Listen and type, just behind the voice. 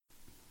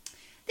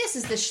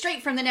This is the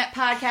Straight from the Net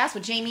podcast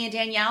with Jamie and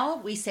Danielle.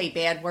 We say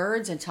bad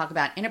words and talk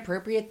about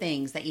inappropriate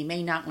things that you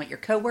may not want your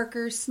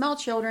coworkers, small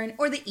children,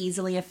 or the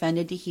easily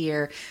offended to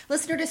hear.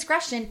 Listener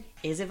discretion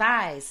is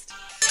advised.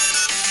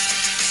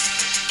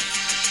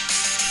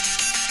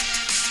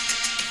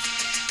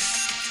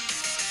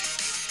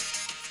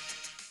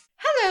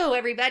 Hello,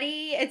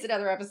 everybody. It's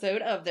another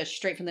episode of the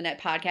Straight from the Net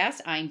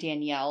podcast. I'm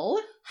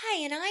Danielle.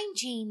 Hi, and I'm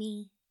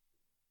Jamie.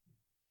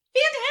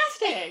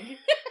 Fantastic.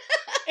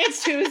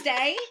 It's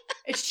Tuesday.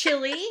 It's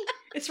chilly.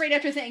 It's right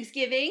after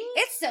Thanksgiving.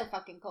 It's so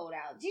fucking cold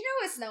out. Do you know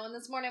it was snowing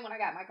this morning when I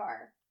got in my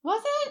car?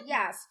 Was it?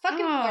 Yes, fucking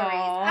flurries.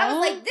 I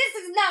was like, this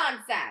is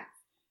nonsense.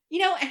 You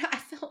know, and I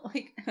felt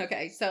like,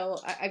 okay, so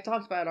I've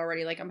talked about it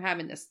already. Like, I'm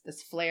having this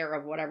flare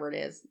of whatever it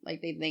is.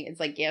 Like, they think it's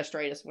like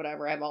gastritis,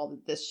 whatever. I have all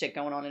this shit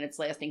going on and it's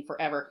lasting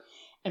forever.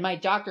 And my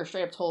doctor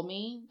straight up told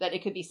me that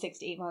it could be 6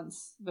 to 8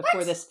 months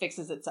before this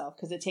fixes itself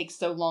because it takes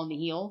so long to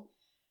heal,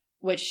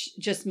 which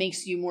just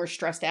makes you more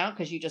stressed out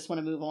because you just want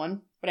to move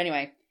on. But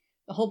anyway,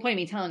 the whole point of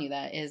me telling you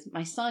that is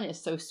my son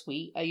is so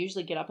sweet. I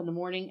usually get up in the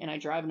morning and I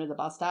drive him to the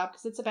bus stop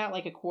because it's about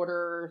like a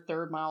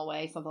third mile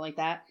away, something like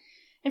that.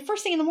 And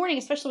first thing in the morning,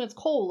 especially when it's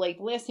cold, like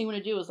the last thing you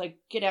want to do is like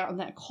get out in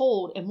that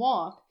cold and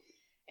walk.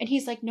 And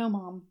he's like, no,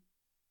 Mom,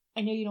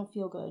 I know you don't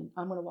feel good.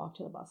 I'm going to walk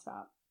to the bus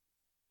stop.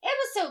 It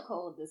was so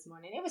cold this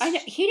morning. I know,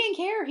 he didn't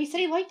care. He said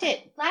he liked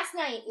it. Last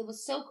night, it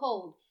was so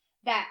cold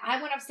that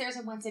I went upstairs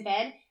and went to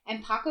bed,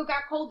 and Paco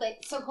got cold,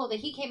 so cold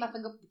that he came up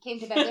and came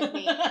to bed with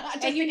me.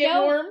 And you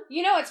know, warm?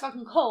 You know it's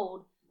fucking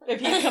cold.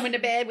 If he's coming to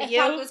bed with if you?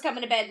 Paco was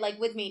coming to bed like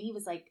with me, and he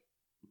was like...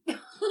 You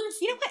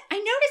know what? I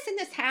noticed in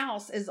this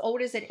house, as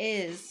old as it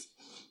is,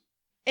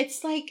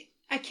 it's like,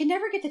 I can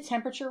never get the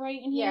temperature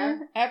right in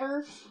here,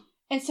 ever.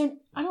 And so,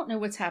 I don't know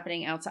what's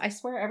happening outside. I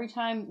swear, every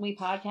time we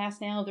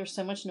podcast now, there's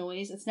so much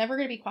noise. It's never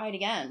going to be quiet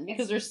again,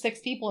 because there's 6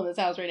 people in this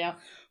house right now.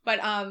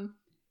 But,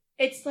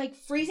 it's like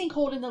freezing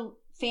cold in the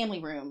family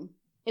room.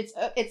 It's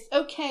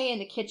okay in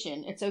the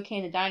kitchen. It's okay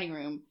in the dining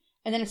room.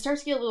 And then it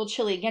starts to get a little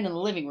chilly again in the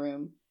living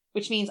room,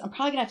 which means I'm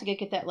probably going to have to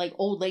get that like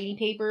old lady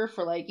paper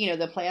for like, you know,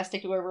 the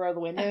plastic to go over all the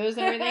windows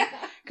and everything.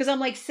 Because I'm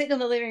like sitting on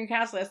the living room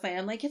couch last night.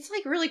 I'm like, it's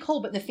like really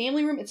cold, but in the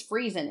family room, it's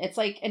freezing. It's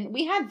like, and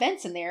we have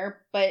vents in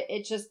there, but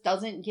it just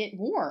doesn't get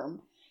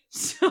warm.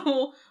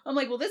 So I'm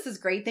like, well, this is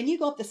great. Then you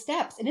go up the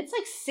steps and it's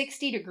like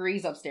 60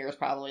 degrees upstairs,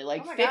 probably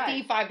like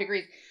 55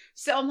 degrees.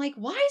 So I'm like,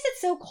 why is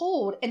it so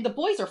cold? And the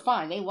boys are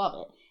fine. They love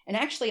it. And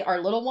actually our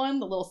little one,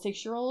 the little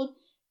 6-year-old,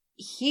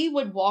 he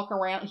would walk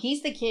around.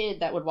 He's the kid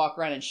that would walk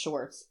around in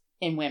shorts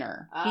in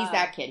winter. He's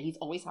that kid. He's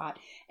always hot.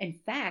 In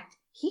fact,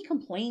 he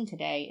complained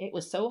today. It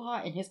was so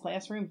hot in his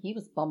classroom. He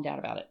was bummed out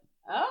about it.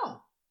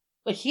 Oh.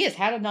 Like he has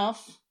had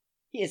enough.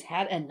 He has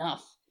had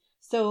enough.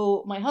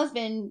 So my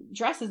husband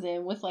dresses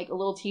him with like a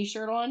little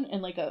t-shirt on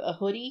and like a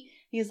hoodie.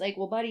 He's like,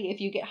 well, buddy, if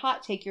you get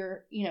hot, take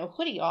your,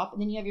 hoodie off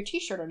and then you have your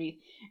t-shirt underneath.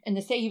 And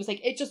to say, he was like,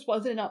 it just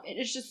wasn't enough.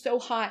 It's just so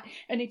hot.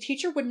 And the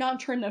teacher would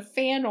not turn the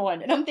fan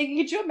on. And I'm thinking,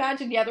 could you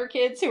imagine the other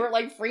kids who are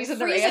like freezing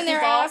their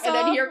asses off? And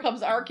then here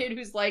comes our kid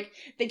who's like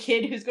the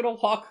kid who's going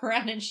to walk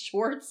around in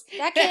shorts.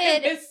 That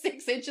kid. With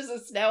 6 inches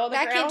of snow on the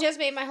ground. That kid just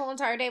made my whole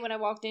entire day when I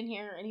walked in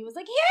here. And he was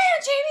like,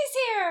 yeah, Jamie's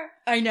here.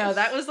 I know.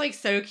 That was like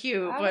so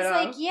cute. I was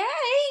like, yay,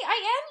 I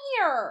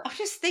am here. I was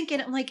just thinking,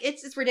 I'm like,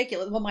 it's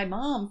ridiculous. Well, my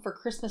mom for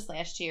Christmas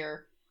last year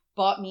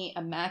bought me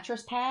a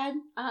mattress pad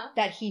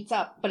that heats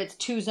up, but it's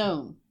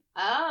 2-zone.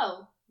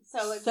 Oh.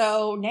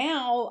 So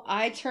now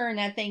I turn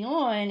that thing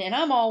on and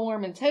I'm all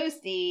warm and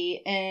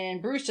toasty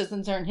and Bruce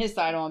doesn't turn his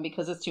side on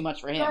because it's too much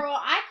for him. Girl,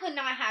 I could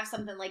not have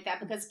something like that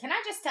because can I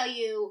just tell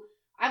you,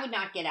 I would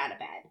not get out of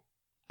bed.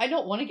 I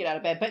don't want to get out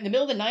of bed, but in the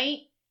middle of the night,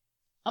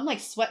 I'm like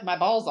sweating my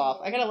balls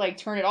off. I gotta like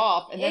turn it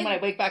off and then when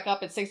I wake back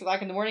up at 6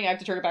 o'clock in the morning, I have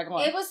to turn it back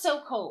on. It was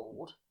so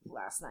cold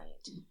last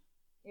night.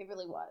 It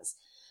really was.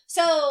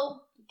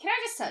 So, can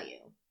I just tell you?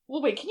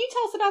 Well, wait, can you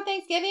tell us about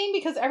Thanksgiving?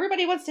 Because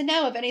everybody wants to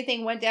know if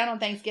anything went down on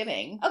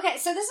Thanksgiving. Okay,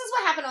 so this is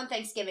what happened on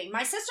Thanksgiving.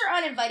 My sister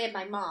uninvited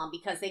my mom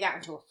because they got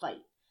into a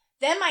fight.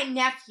 Then my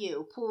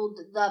nephew pulled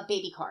the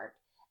baby card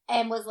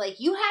and was like,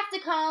 you have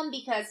to come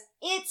because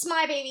it's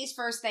my baby's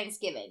first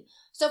Thanksgiving.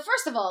 So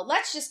first of all,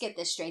 let's just get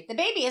this straight. The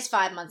baby is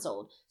 5 months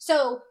old.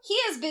 So he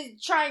has been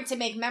trying to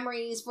make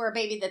memories for a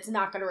baby that's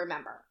not going to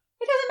remember.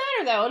 It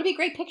doesn't matter, though. It'll be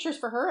great pictures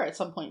for her at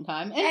some point in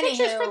time. And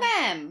pictures for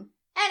them.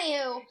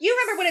 Anywho. You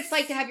remember what it's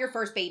like to have your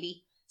first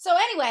baby. So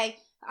anyway,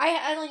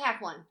 I only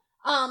have one.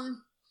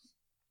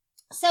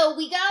 So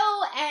we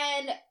go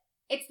and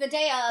it's the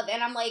day of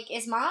and I'm like,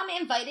 is mom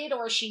invited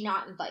or is she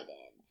not invited?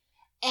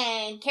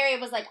 And Carrie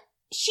was like,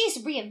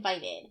 she's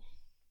re-invited.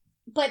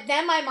 But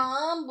then my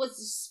mom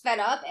was fed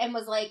up and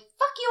was like,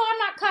 fuck you, I'm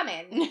not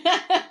coming.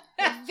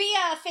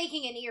 Via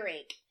faking an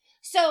earache.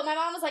 So my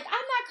mom was like, I'm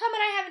not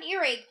coming, I have an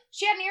earache.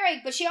 She had an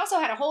earache, but she also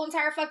had a whole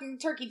entire fucking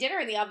turkey dinner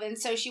in the oven,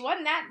 so she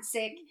wasn't that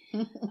sick.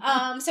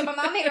 So my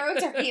mom made her own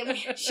turkey and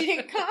she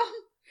didn't come.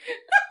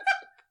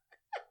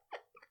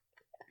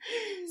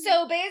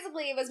 So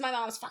basically it was my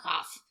mom's fuck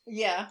off.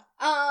 Yeah.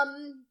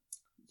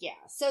 Yeah.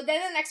 So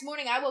then the next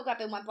morning I woke up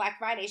and went Black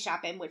Friday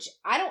shopping, which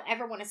I don't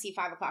ever want to see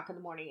 5 o'clock in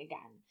the morning again.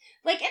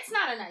 Like, it's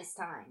not a nice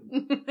time.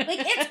 Like,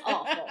 it's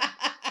awful.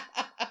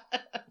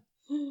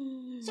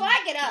 So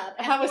I get up.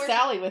 And how was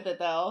Sally with it,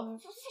 though?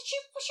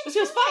 She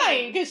was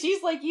fine, because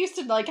she's, like, used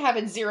to, like,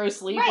 having zero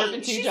sleep,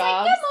 working 2 she's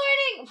jobs. Like, good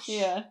morning.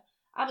 Yeah.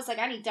 I was like,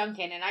 I need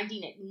Dunkin', and I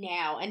need it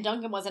now. And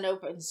Dunkin' wasn't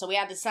open, so we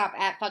had to stop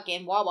at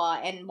fucking Wawa.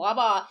 And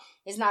Wawa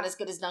is not as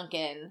good as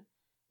Dunkin'.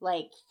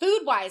 Like,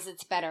 food-wise,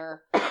 it's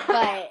better.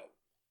 But,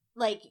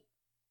 like,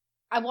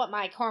 I want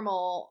my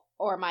caramel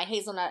or my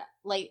hazelnut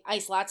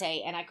iced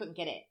latte, and I couldn't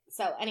get it.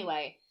 So,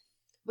 anyway,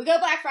 we go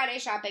Black Friday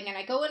shopping, and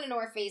I go into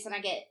North Face, and I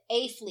get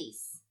a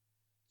fleece.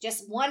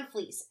 Just one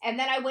fleece. And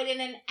then I waited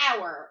an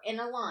hour in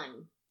a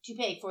line to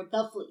pay for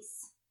the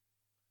fleece.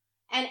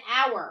 An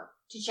hour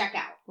to check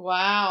out.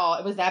 Wow.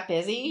 It was that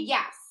busy?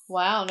 Yes.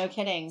 Wow, no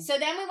kidding. So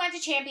then we went to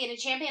Champion, and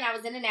Champion I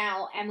was in and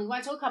out, and we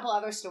went to a couple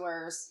other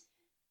stores.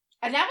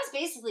 And that was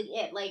basically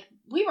it. Like,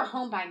 we were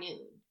home by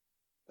noon.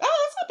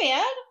 Oh, that's not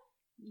bad.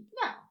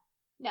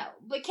 No.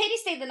 But Katie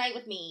stayed the night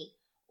with me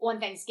on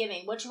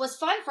Thanksgiving, which was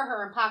fun for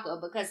her and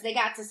Paco because they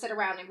got to sit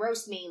around and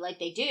roast me like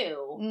they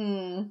do.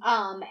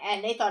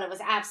 And they thought it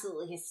was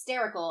absolutely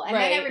hysterical. And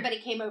then everybody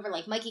came over,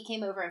 like Mikey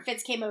came over and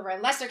Fitz came over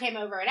and Lester came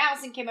over and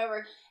Allison came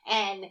over,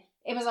 and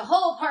it was a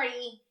whole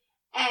party.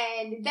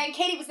 And then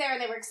Katie was there and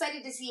they were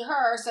excited to see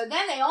her, so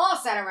then they all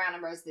sat around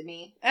and roasted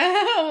me.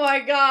 Oh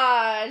my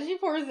gosh, you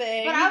poor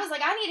thing. But I was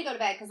like, I need to go to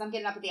bed because I'm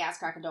getting up at the ass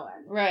crack of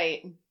dawn.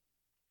 Right.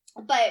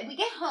 But we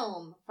get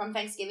home from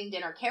Thanksgiving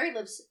dinner. Carrie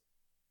lives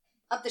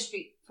up the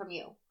street from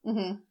you.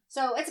 Mm-hmm.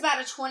 So it's about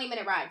a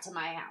 20-minute ride to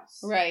my house.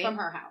 Right. From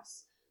her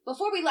house.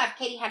 Before we left,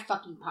 Katie had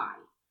fucking pie.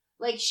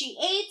 Like, she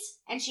ate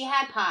and she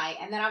had pie.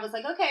 And then I was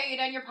like, okay, you're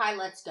done your pie,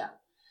 let's go.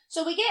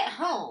 So we get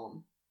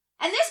home.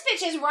 And this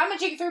bitch is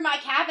rummaging through my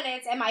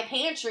cabinets and my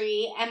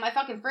pantry and my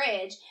fucking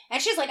fridge.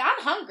 And she's like, I'm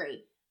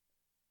hungry.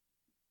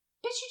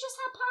 Bitch, you just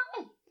had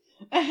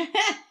pie.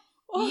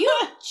 You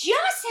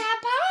just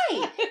had pie.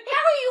 How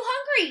are you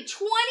hungry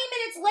 20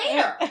 minutes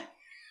later?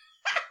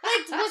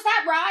 Like,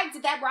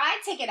 did that ride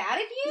take it out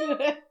of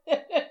you?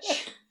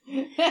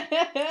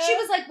 She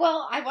was like,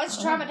 well, I was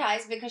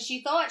traumatized because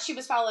she thought she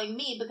was following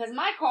me because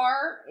my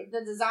car,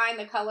 the design,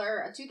 the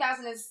color, a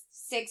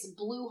 2006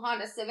 blue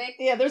Honda Civic.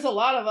 Yeah, there's a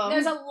lot of them.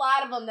 There's a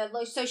lot of them that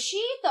look, so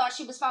she thought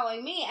she was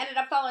following me, ended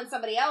up following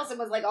somebody else and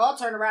was like, I'll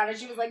turn around, and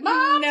she was like,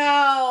 Mom!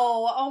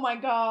 No! Oh my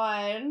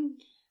God.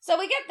 So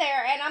we get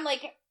there and I'm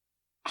like,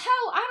 I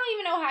don't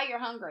even know how you're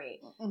hungry.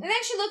 And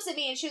then she looks at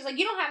me and she was like,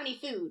 you don't have any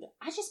food.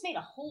 I just made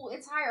a whole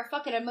entire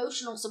fucking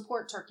emotional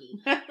support turkey.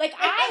 Like,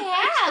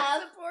 I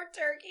have support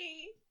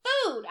turkey.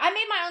 Food. I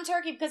made my own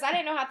turkey because I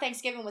didn't know how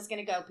Thanksgiving was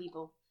going to go,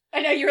 people.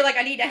 I know, you were like,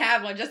 I need to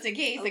have one just in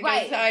case it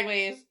goes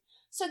sideways.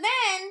 So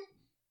then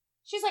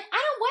she's like,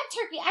 I don't want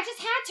turkey. I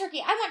just had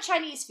turkey. I want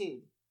Chinese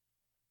food.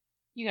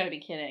 You gotta be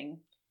kidding.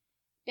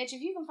 Bitch,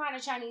 if you can find a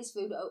Chinese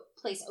food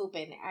place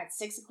open at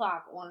 6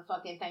 o'clock on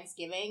fucking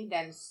Thanksgiving,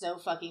 then so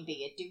fucking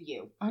be it. Do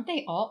you? Aren't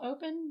they all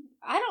open?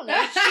 I don't know.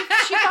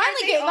 She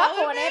finally gave up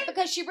on it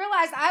because she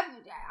realized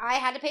I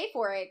had to pay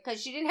for it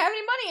because she didn't have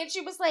any money. And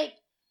she was like,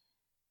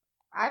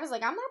 I was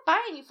like, I'm not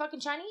buying you fucking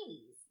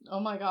Chinese. Oh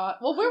my God.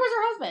 Well, where was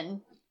her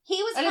husband?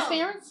 He was at home. His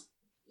parents?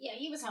 Yeah,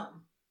 he was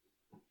home.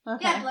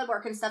 Okay. He had blood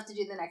work and stuff to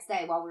do the next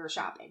day while we were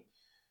shopping.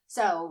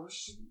 So,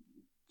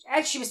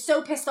 she was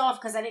so pissed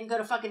off because I didn't go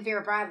to fucking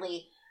Vera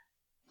Bradley.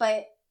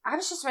 But I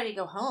was just ready to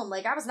go home.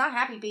 Like, I was not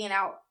happy being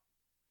out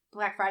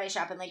Black Friday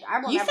shopping. Like, I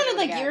will You never sounded do it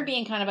like again. you were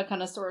being kind of a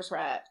connoisseur, Rex.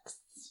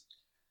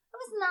 I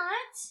was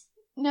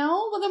not.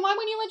 No? Well, then why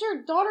wouldn't you let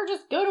your daughter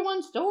just go to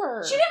one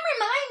store? She didn't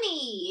remind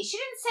me. She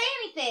didn't say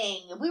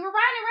anything. We were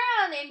riding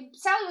around, and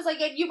Sally was like,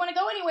 you want to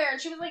go anywhere? And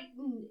she was like,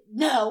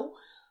 no.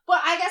 But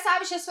I guess I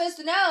was just supposed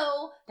to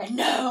know that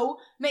no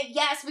meant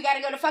yes, we got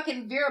to go to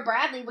fucking Vera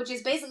Bradley, which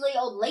is basically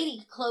old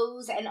lady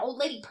clothes and old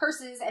lady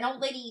purses and old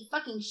lady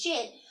fucking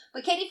shit.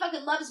 But Katie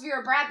fucking loves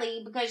Vera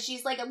Bradley because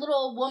she's like a little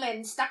old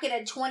woman stuck in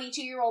a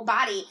 22-year-old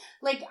body.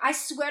 Like, I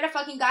swear to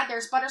fucking God,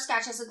 there's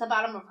butterscotches at the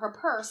bottom of her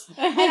purse.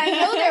 And I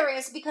know there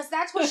is because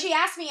that's what she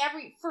asks me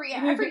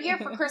every year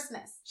for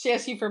Christmas. She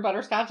asks you for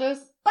butterscotches?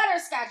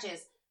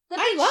 Butterscotches.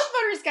 I love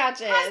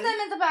butterscotches. Has them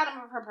at the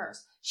bottom of her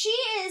purse. She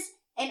is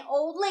an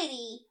old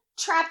lady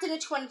trapped in a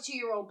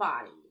 22-year-old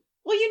body.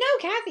 Well, you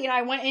know, Kathy and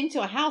I went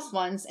into a house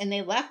once and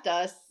they left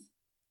us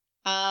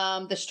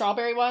the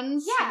strawberry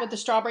ones with the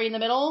strawberry in the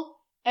middle.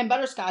 And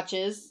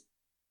butterscotches,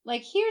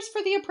 like, here's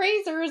for the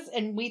appraisers,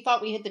 and we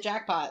thought we hit the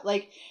jackpot.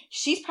 Like,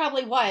 she's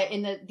probably,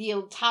 in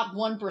the top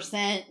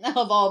 1%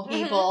 of all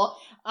people.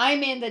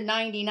 I'm in the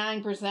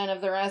 99% of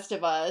the rest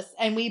of us,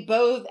 and we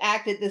both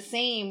acted the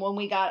same when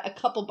we got a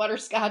couple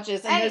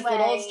butterscotches and those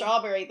little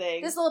strawberry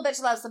things. This little bitch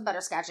loves some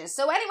butterscotches.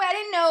 So anyway, I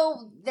didn't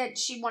know that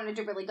she wanted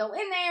to really go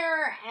in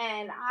there,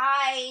 and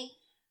I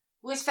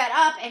was fed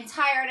up and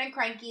tired and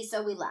cranky,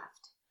 so we left.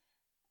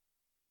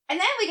 And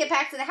then we get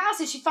back to the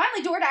house, and she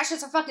finally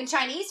DoorDashes her fucking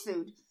Chinese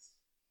food.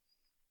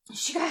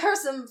 She got her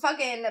some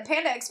fucking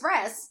Panda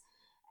Express.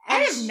 I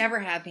have never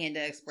had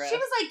Panda Express. She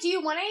was like, do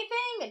you want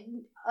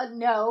anything?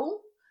 No.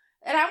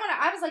 And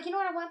I was like, you know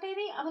what I want,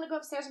 baby? I'm going to go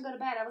upstairs and go to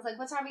bed. I was like,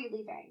 what time are you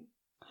leaving?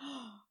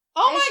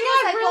 Oh and my she God,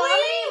 was like,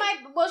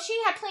 really? Well, she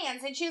had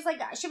plans, and she was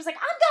like, I'm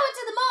going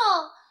to the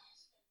mall.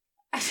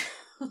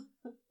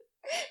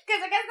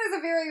 Because I guess there's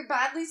a very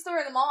Bradley store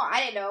in the mall.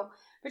 I didn't know.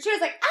 But she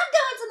was like, I'm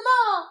going to the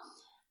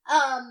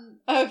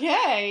mall.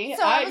 Okay.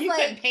 So I was you like,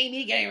 couldn't pay me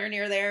to get anywhere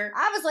near there.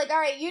 I was like, all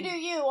right, you do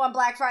you on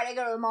Black Friday,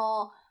 go to the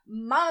mall.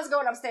 Mama's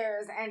going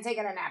upstairs and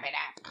taking a nappy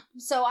nap.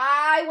 So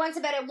I went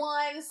to bed at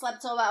 1,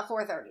 slept till about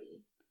 4:30.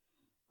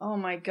 Oh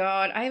my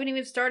God. I haven't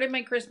even started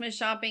my Christmas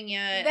shopping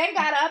yet. Then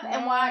got up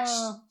and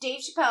watched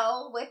Dave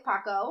Chappelle with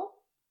Paco.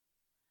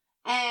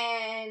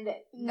 And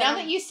now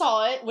that you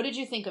saw it, what did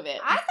you think of it?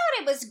 I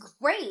thought it was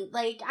great.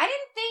 Like, I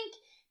didn't think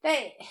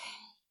that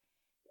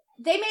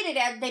they made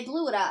it, they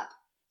blew it up.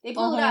 They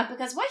blew it up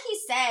because what he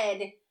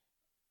said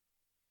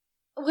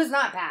was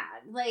not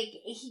bad. Like,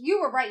 you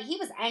were right. He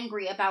was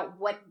angry about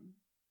what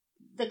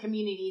the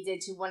community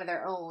did to one of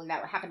their own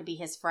that happened to be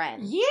his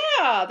friend.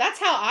 Yeah, that's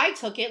how I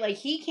took it. Like,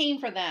 he came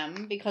for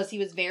them because he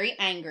was very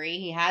angry.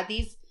 He had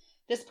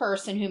this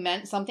person who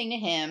meant something to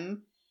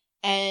him,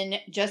 and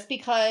just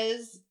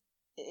because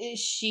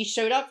she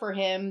showed up for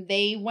him,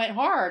 they went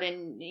hard,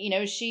 and, you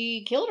know,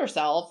 she killed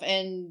herself,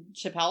 and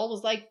Chappelle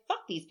was like, fuck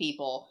these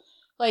people.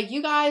 Like,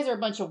 you guys are a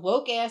bunch of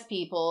woke-ass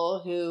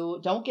people who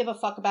don't give a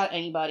fuck about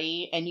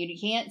anybody, and you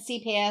can't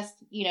see past,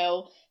 you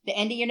know, the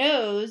end of your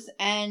nose,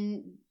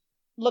 and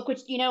look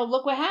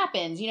what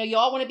happens. You know, you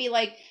all want to be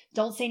like,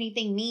 don't say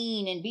anything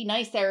mean and be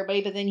nice to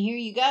everybody, but then here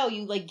you go,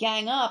 you like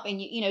gang up, and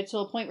you know, to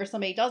a point where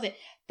somebody does it.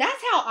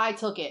 That's how I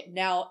took it.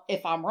 Now,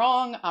 if I'm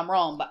wrong, I'm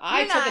wrong, but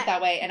I took it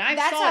that way, and I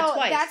saw it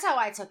twice. That's how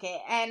I took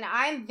it, and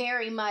I'm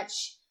very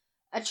much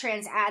a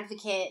trans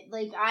advocate.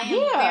 Like, I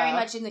am very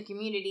much in the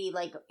community,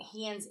 like,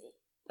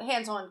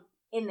 hands-on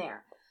in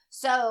there.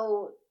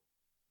 So,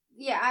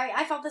 yeah,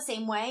 I felt the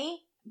same way,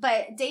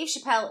 but Dave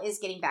Chappelle is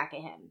getting back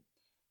at him.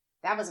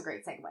 That was a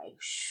great segue.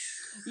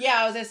 Yeah,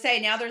 I was going to say,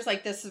 now there's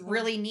like this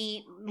really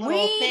neat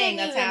little thing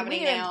that's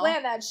happening now. We didn't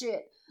plan that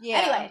shit.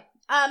 Yeah. Anyway,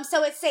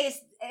 so it says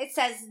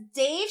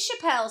Dave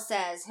Chappelle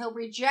says he'll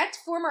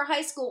reject former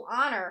high school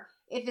honor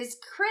if his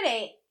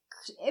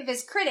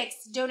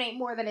critics donate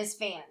more than his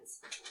fans.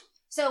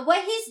 So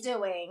what he's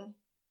doing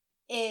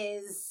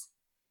is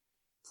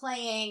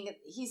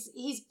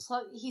he's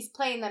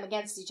playing them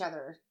against each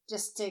other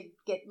just to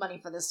get money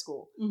for this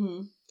school.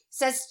 Mm-hmm.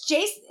 Says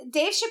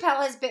Dave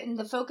Chappelle has been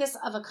the focus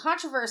of a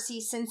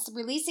controversy since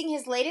releasing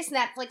his latest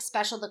Netflix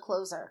special, The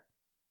Closer.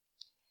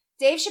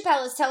 Dave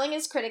Chappelle is telling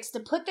his critics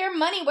to put their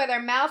money where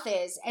their mouth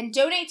is and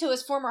donate to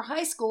his former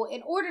high school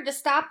in order to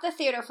stop the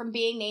theater from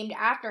being named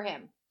after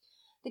him.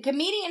 The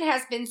comedian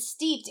has been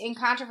steeped in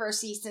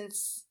controversy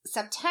since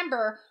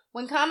September,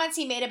 when comments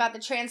he made about the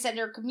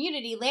transgender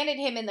community landed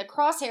him in the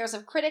crosshairs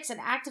of critics and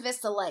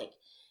activists alike.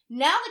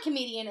 Now the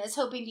comedian is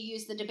hoping to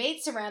use the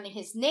debate surrounding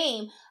his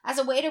name as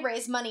a way to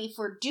raise money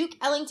for Duke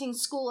Ellington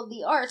School of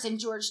the Arts in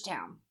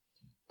Georgetown.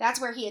 That's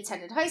where he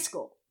attended high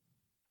school.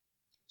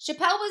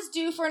 Chappelle was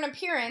due for an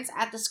appearance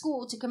at the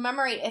school to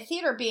commemorate a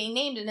theater being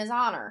named in his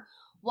honor.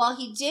 While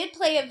he did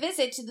pay a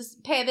visit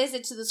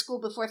to the school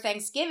before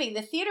Thanksgiving,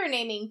 the theater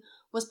naming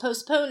was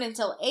postponed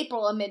until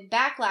April amid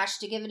backlash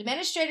to give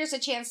administrators a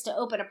chance to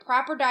open a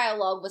proper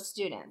dialogue with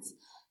students.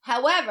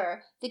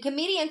 However, the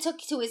comedian took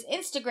to his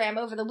Instagram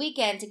over the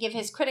weekend to give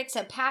his critics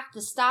a path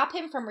to stop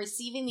him from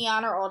receiving the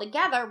honor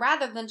altogether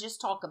rather than just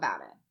talk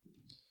about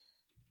it.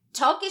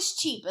 Talk is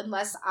cheap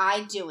unless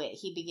I do it,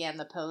 he began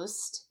the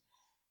post.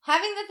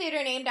 Having the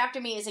theater named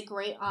after me is a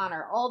great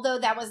honor, although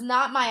that was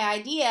not my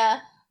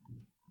idea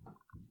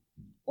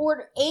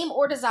or aim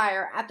or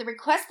desire. At the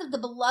request of the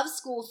beloved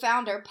school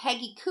founder,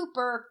 Peggy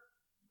Cooper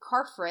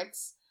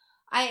Carfritz,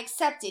 I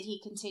accepted,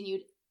 he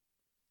continued.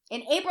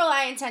 In April,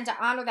 I intend to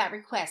honor that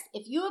request.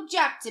 If you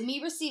object to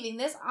me receiving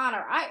this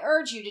honor, I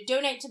urge you to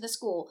donate to the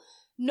school.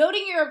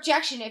 Noting your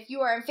objection, if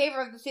you are in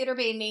favor of the theater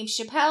being named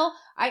Chappelle,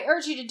 I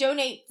urge you to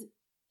donate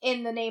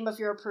in the name of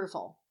your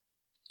approval.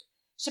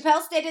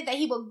 Chappelle stated that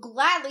he will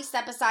gladly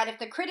step aside if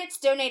the critics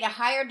donate a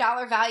higher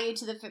dollar value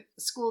to the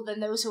school than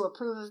those who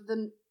approve of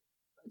them,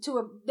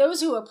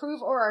 those who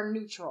approve or are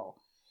neutral.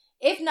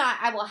 If not,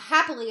 I will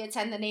happily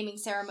attend the naming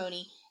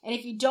ceremony. And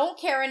if you don't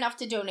care enough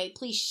to donate,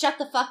 please shut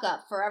the fuck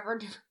up forever,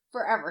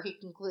 he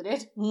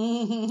concluded.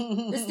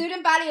 The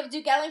student body of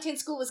Duke Ellington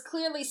School was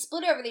clearly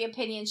split over the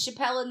opinions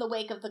Chappelle in the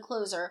wake of The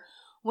Closer.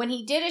 When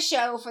he did a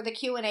show for the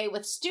Q&A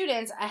with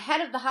students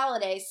ahead of the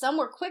holidays, some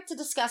were quick to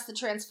discuss the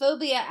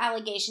transphobia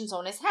allegations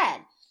on his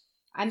head.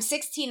 I'm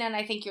 16 and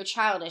I think you're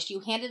childish. You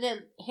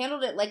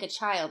handled it like a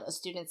child, a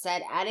student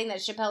said, adding that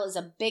Chappelle is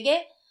a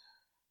bigot.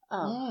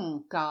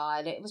 Oh,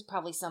 God. It was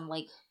probably some,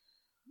 like...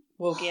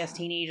 woke-ass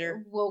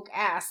teenager.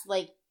 Woke-ass,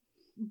 like,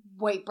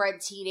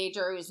 white-bread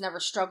teenager who's never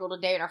struggled a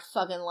day in her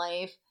fucking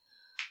life.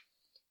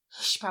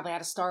 She probably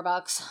had a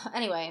Starbucks.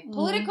 Anyway,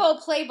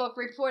 Political Playbook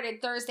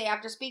reported Thursday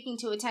after speaking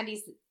to attendees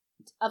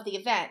of the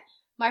event.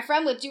 My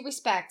friend, with due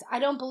respect, I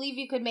don't believe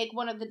you could make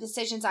one of the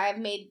decisions I have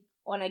made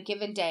on a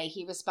given day,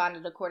 he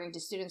responded, according to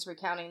students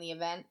recounting the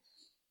event.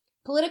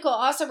 Politico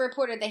also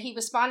reported that he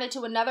responded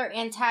to another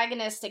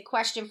antagonistic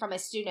question from a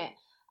student.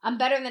 I'm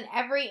better than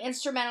every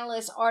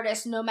instrumentalist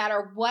artist, no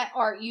matter what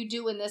art you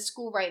do in this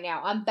school right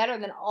now. I'm better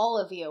than all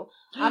of you.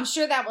 I'm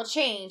sure that will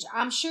change.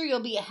 I'm sure you'll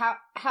be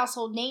a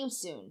household name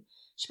soon.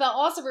 Chappelle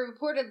also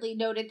reportedly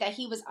noted that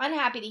he was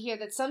unhappy to hear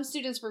that some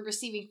students were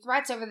receiving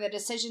threats over the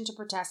decision to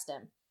protest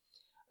him.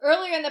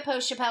 Earlier in the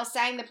post, Chappelle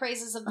sang the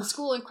praises of the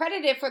school and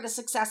credited for the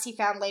success he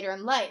found later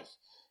in life.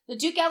 The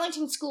Duke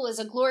Ellington School is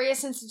a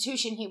glorious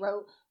institution, he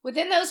wrote.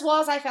 Within those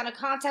walls, I found a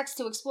context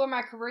to explore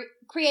my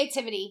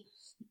creativity.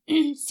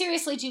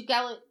 Seriously, Duke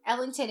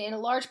Ellington, in a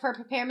large part,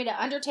 prepared me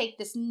to undertake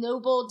this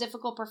noble,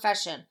 difficult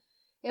profession.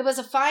 It was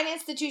a fine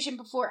institution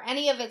before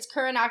any of its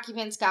current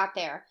occupants got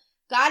there.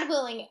 God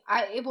willing,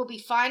 it will be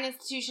a fine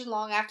institution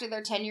long after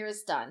their tenure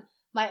is done.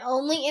 My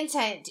only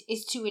intent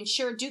is to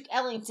ensure Duke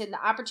Ellington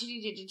the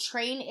opportunity to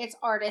train its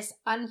artists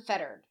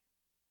unfettered.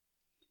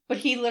 But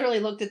he literally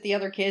looked at the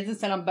other kids and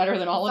said, I'm better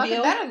than all of you.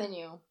 I'm better than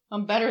you.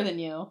 I'm better than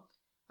you.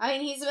 I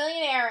mean, he's a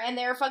millionaire, and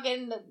they're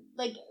fucking,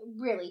 like,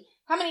 really.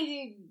 How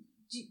many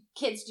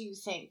kids do you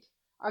think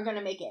are going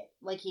to make it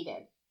like he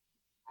did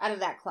out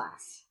of that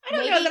class? I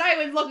don't know that I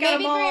would look at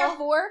them all. Maybe 3 or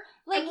 4.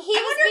 Like, I wonder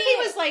if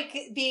he was,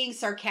 like, being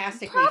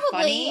sarcastically probably,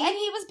 funny. And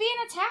he was being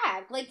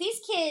attacked. Like,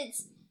 these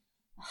kids...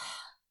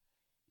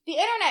 The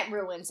internet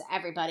ruins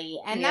everybody,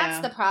 and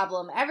that's the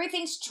problem.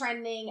 Everything's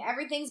trending.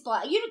 Everything's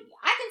I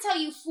can tell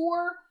you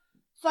 4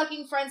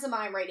 fucking friends of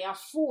mine right now,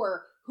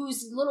 4,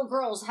 whose little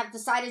girls have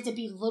decided to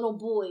be little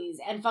boys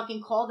and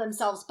fucking call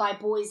themselves by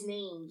boys'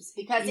 names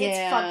because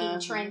it's fucking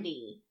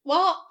trendy.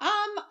 Well,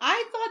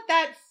 I thought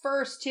that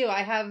first too.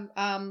 I have,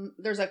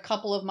 there's a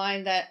couple of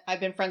mine that I've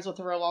been friends with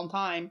for a long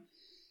time.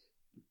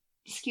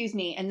 Excuse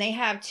me. And they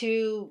have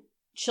 2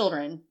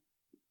 children,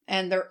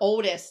 and their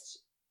oldest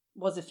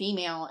was a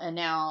female, and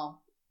now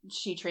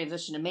she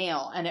transitioned to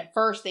male. And at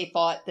first they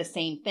thought the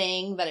same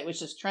thing, that it was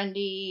just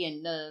trendy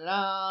and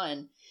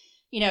and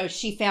you know,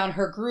 she found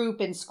her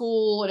group in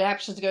school. It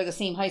happens to go to the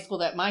same high school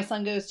that my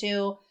son goes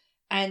to.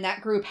 And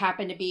that group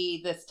happened to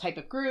be this type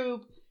of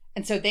group.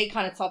 And so they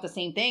kind of thought the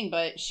same thing,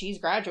 but she's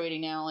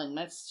graduating now and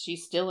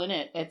she's still in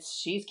it.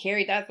 She's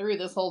carried that through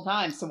this whole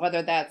time. So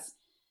whether that's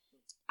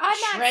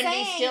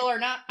trendy still or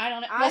not, I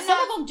don't know. Well, some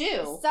of them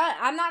do.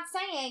 I'm not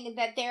saying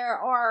that there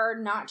are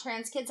not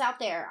trans kids out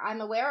there.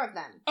 I'm aware of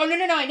them. Oh, no,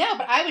 I know.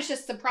 But I was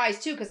just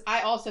surprised, too, because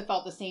I also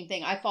felt the same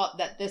thing. I thought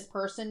that this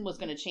person was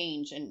going to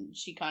change, and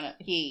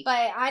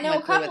But I know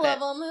a couple of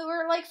them who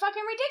were, like,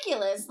 fucking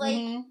ridiculous.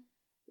 Like,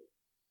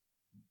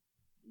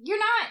 you're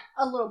not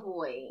a little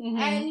boy,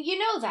 and you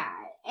know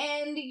that.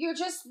 And you're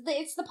just,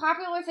 it's the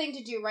popular thing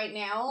to do right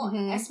now,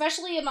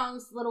 especially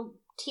amongst little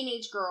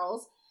teenage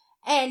girls.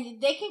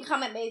 And they can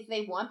come at me if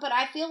they want, but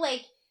I feel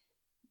like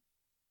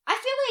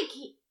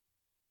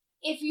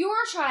if your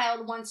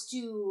child wants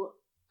to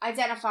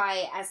identify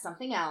as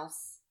something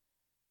else,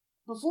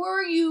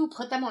 before you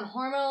put them on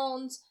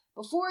hormones,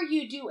 before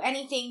you do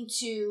anything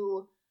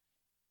to,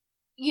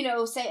 you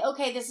know, say,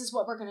 okay, this is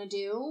what we're going to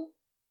do,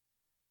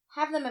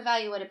 have them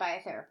evaluated by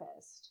a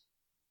therapist.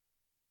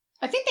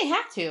 I think they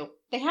have to.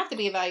 They have to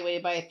be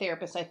evaluated by a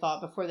therapist, I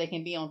thought, before they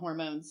can be on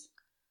hormones.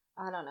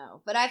 I don't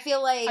know, but I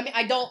feel like... I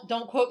mean,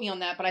 don't quote me on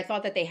that, but I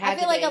thought that they had to be. I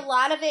feel like a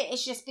lot of it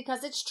is just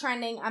because it's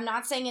trending. I'm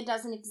not saying it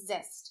doesn't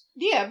exist.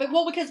 Yeah, but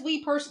because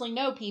we personally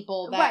know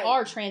people that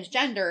are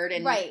transgendered.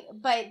 And right,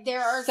 but there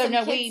are some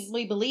kids...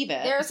 we believe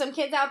it. There are some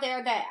kids out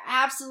there that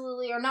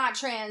absolutely are not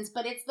trans,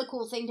 but it's the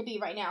cool thing to be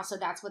right now, so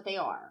that's what they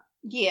are.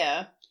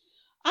 Yeah.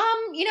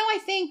 You know, I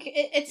think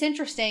it's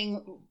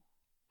interesting.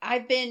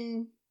 I've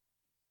been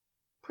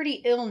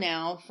pretty ill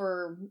now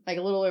for like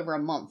a little over a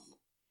month.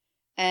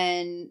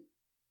 And...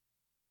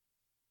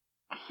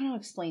 how do I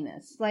explain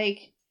this?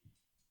 Like,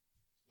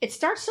 it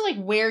starts to, like,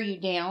 wear you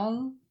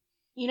down,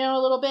 you know,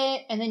 a little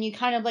bit. And then you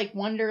kind of, like,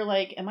 wonder,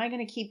 like, am I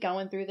going to keep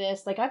going through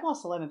this? Like, I've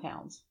lost 11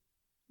 pounds.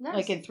 Nice.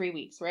 Like, in 3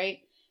 weeks, right?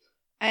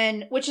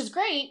 And, which is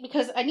great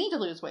because I need to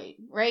lose weight,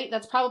 right?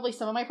 That's probably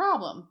some of my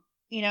problem,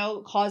 you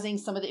know, causing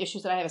some of the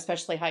issues that I have,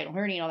 especially hiatal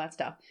hernia and all that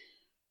stuff.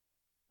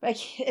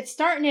 Like, it's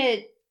starting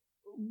to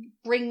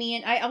bring me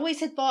in. I always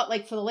had thought,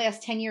 like, for the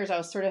last 10 years, I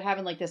was sort of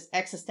having, like, this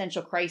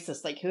existential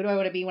crisis. Like, who do I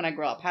want to be when I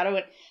grow up? How do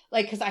I,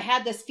 like, because I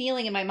had this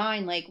feeling in my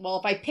mind, like, well,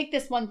 if I pick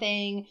this one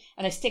thing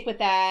and I stick with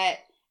that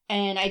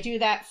and I do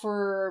that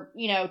for,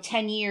 you know,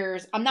 10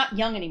 years, I'm not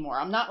young anymore.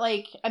 I'm not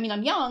like, I mean,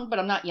 I'm young, but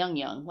I'm not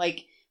young.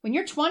 Like, when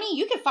you're 20,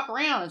 you can fuck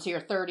around until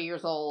you're 30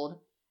 years old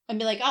and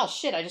be like, oh,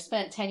 shit, I just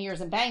spent 10 years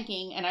in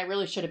banking and I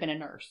really should have been a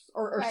nurse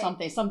or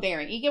something, some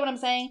variant. You get what I'm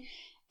saying?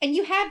 And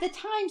you have the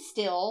time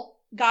still,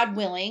 God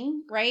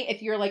willing, right?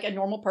 If you're like a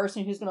normal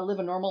person who's going to live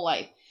a normal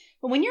life.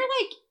 But when you're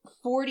like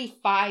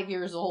 45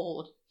 years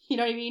old, you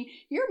know what I mean?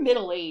 You're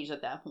middle-aged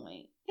at that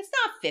point. It's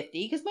not 50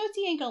 because most of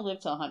you ain't going to live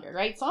to 100,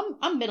 right? So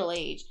I'm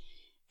middle-aged.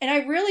 And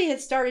I really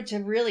had started to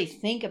really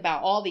think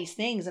about all these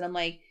things. And I'm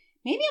like,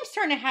 maybe I'm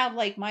starting to have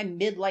like my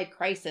midlife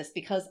crisis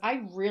because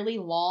I really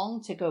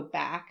long to go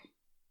back.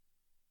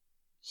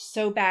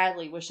 So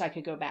badly wish I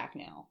could go back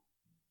now.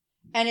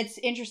 And it's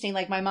interesting,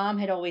 like, my mom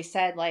had always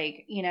said,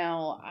 like, you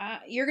know,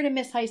 you're going to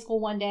miss high school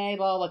one day,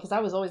 blah, blah, because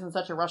I was always in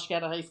such a rush to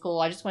get out of high school.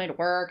 I just wanted to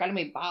work. I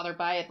didn't be bothered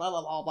by it, blah,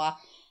 blah, blah, blah.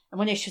 And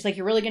one day she's like,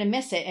 you're really going to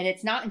miss it. And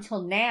it's not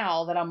until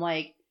now that I'm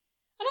like,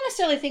 I don't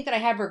necessarily think that I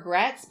have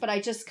regrets, but I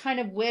just kind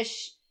of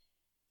wish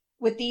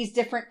with these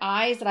different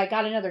eyes that I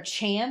got another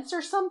chance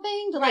or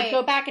something to, like,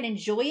 go back and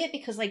enjoy it,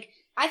 because, like,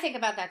 I think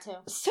about that too.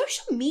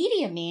 Social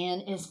media,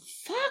 man, is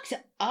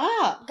fucked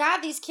up.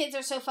 God, these kids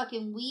are so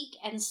fucking weak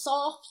and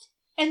soft.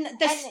 And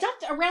the stuff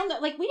around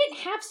that, like, we didn't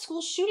have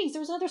school shootings. There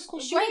was another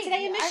school shooting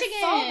today in Michigan.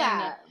 I saw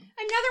that.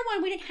 Another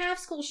one. We didn't have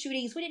school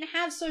shootings. We didn't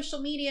have social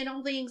media and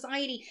all the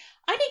anxiety.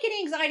 I didn't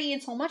get anxiety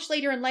until much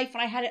later in life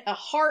when I had a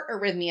heart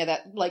arrhythmia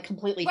that, like,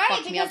 completely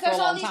fucked me up for a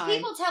long time. Right, because there's all these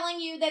people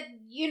telling you that,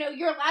 you know,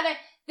 you're allowed to...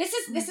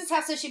 This is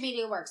how social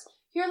media works.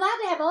 You're allowed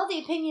to have all the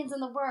opinions in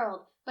the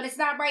world, but it's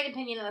not my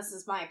opinion unless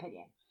it's my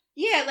opinion.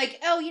 Yeah,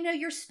 like, oh, you know,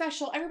 you're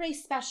special.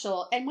 Everybody's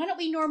special. And why don't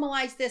we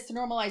normalize this and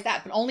normalize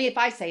that? But only if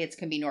I say it's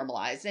can be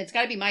normalized. And it's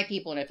got to be my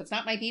people. And if it's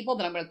not my people,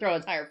 then I'm going to throw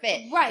an entire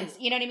fit. Right.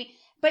 You know what I mean?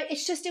 But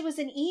it's just, it was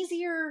an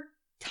easier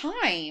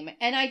time.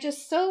 And I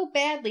just so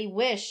badly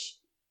wish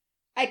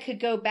I could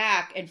go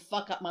back and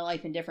fuck up my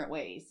life in different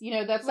ways. You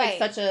know, that's like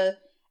such a...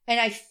 And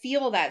I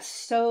feel that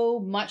so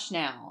much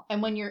now.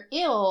 And when you're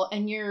ill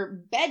and you're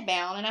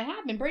bedbound, and I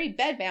have been pretty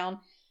bedbound,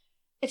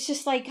 it's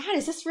just like, God,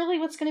 is this really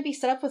what's going to be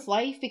set up with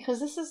life? Because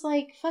this is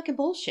like fucking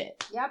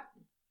bullshit. Yep.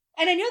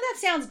 And I know that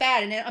sounds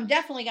bad, and I'm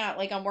definitely got,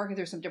 like, I'm working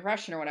through some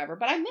depression or whatever,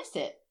 but I miss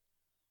it.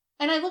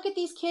 And I look at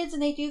these kids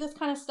and they do this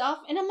kind of stuff,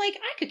 and I'm like,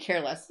 I could care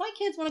less. If my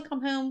kids want to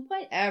come home,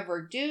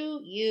 whatever,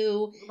 do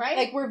you. Right.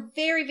 Like, we're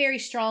very, very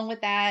strong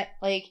with that.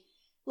 Like,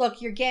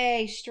 look, you're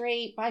gay,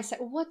 straight,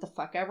 bisexual, what the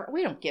fuck ever.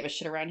 We don't give a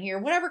shit around here.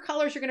 Whatever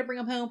colors you're going to bring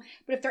them home.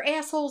 But if they're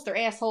assholes,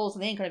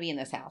 and they ain't going to be in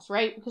this house,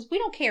 right? Because we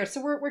don't care.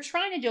 So we're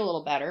trying to do a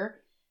little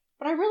better.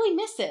 But I really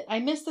miss it. I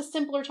miss the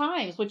simpler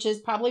times, which is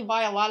probably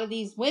why a lot of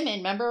these women,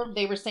 remember,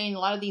 they were saying a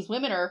lot of these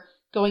women are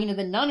going into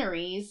the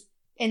nunneries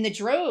in the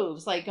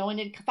droves, like going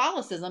into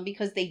Catholicism,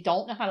 because they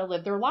don't know how to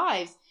live their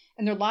lives.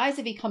 And their lives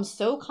have become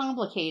so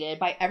complicated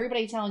by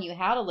everybody telling you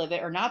how to live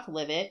it or not to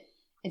live it.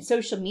 And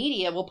social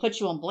media will put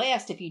you on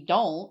blast if you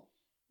don't.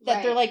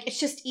 That they're like, it's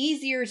just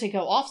easier to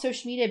go off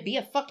social media and be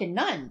a fucking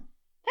nun.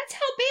 That's how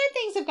bad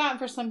things have gotten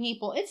for some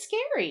people. It's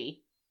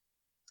scary.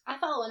 I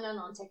follow a nun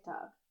on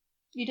TikTok.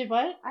 You did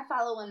what? I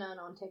follow a nun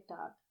on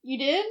TikTok. You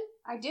did?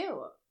 I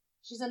do.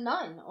 She's a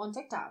nun on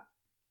TikTok.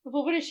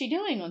 Well, what is she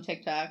doing on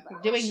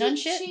TikTok? Doing nun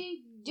shit?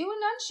 She doing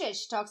nun shit.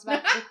 She talks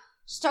about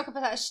she talks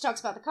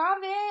about the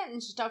convent,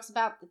 and she talks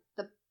about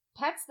the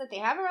pets that they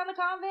have around the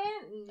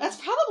convent. That's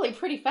probably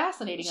pretty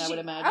fascinating, I would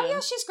imagine. Oh yeah,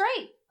 she's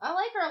great. I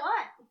like her a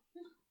lot.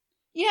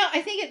 You know,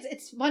 I think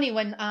it's funny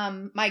when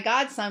my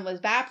godson was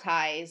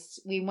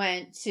baptized, we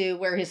went to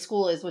where his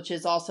school is, which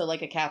is also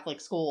like a Catholic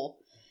school.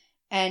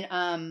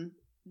 And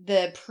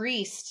the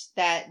priest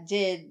that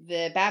did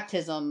the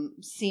baptism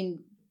seemed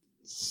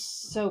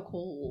so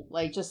cool,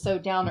 like just so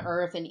down to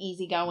earth and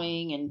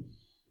easygoing. And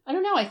I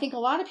don't know, I think a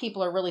lot of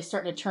people are really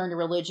starting to turn to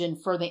religion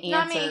for the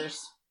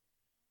answers.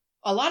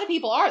 A lot of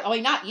people are. I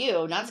mean, not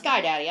you, not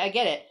Sky Daddy, I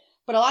get it.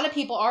 But a lot of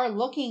people are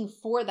looking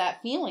for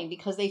that feeling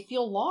because they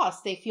feel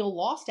lost. They feel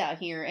lost out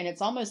here. And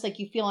it's almost like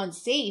you feel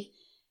unsafe.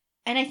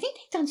 And I think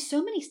they've done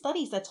so many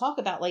studies that talk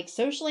about like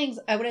social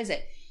anxiety. What is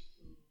it?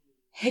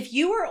 If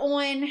you were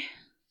on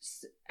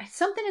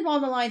something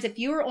along the lines, if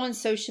you were on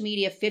social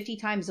media 50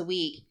 times a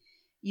week,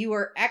 you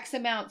were X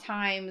amount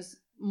times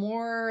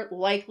more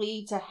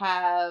likely to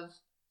have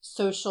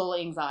social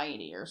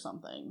anxiety or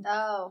something.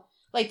 Oh.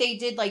 Like they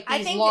did like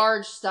these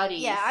large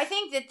studies. Yeah, I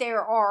think that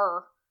there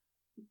are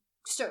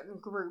certain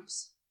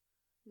groups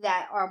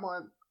that are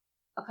more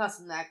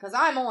accustomed to that, because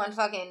I'm on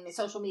fucking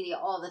social media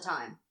all the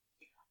time,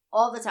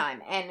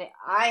 and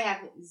I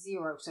have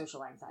zero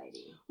social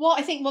anxiety. Well,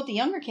 I think the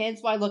younger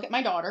kids, I look at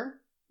my daughter,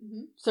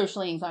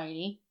 social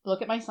anxiety.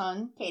 Look at my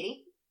son,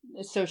 Katie,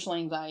 social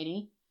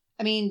anxiety.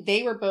 I mean,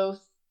 they were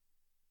both,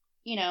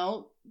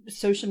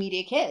 social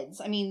media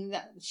kids. I mean,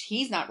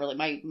 he's not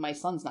really, my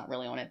son's not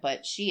really on it,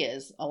 but she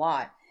is a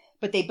lot.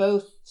 But they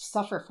both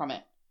suffer from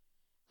it.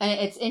 And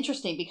it's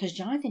interesting because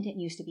Jonathan didn't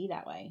used to be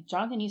that way.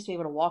 Jonathan used to be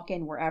able to walk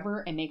in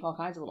wherever and make all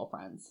kinds of little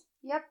friends.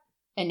 Yep.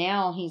 And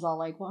now he's all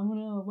like, well, I don't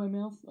know, my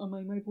mouth,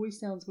 my voice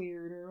sounds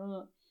weird,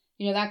 or,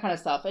 that kind of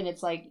stuff. And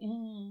it's like,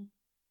 I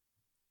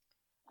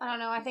don't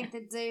know. I think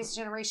that today's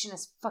generation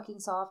is fucking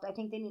soft. I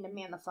think they need to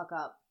man the fuck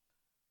up.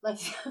 Like,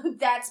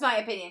 that's my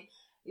opinion.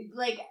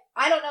 Like,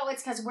 I don't know.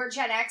 It's because we're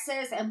Gen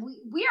X's and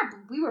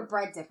we were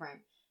bred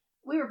different.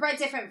 We were bred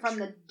different from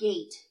the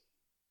gate.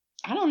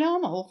 I don't know.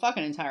 I'm a whole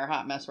fucking entire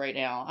hot mess right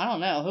now. I don't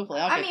know.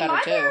 Hopefully I'll get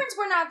better too. My parents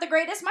were not the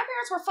greatest. My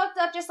parents were fucked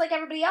up just like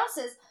everybody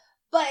else's.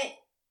 But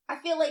I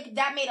feel like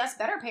that made us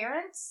better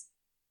parents.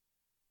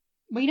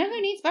 Well, you know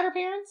who needs better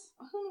parents?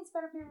 Who needs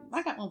better parents?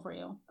 I got one for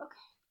you. Okay.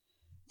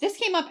 This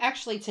came up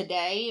actually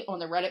today on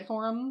the Reddit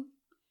forum.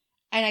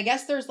 And I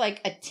guess there's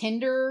like a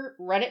Tinder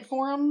Reddit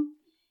forum.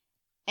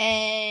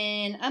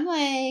 And I'm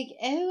like,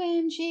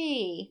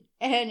 OMG.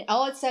 And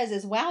all it says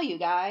is, wow, you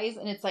guys.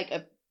 And it's like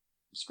a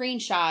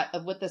screenshot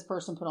of what this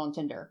person put on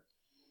Tinder.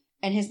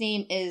 And his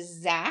name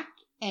is Zach,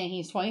 and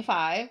he's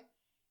 25.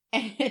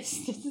 And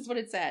this is what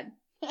it said.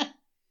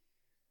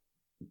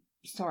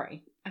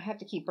 Sorry, I have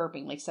to keep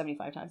burping like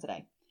 75 times a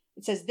day.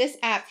 It says, this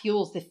app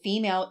fuels the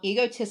female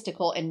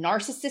egotistical and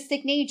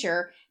narcissistic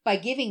nature by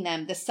giving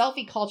them the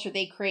selfie culture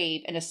they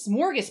crave and a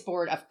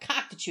smorgasbord of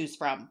cock to choose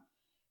from.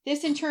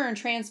 This in turn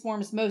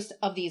transforms most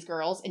of these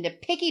girls into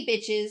picky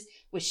bitches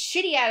with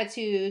shitty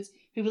attitudes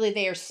who believe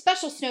they are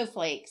special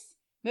snowflakes.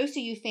 Most of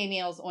you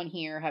females on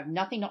here have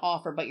nothing to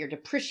offer but your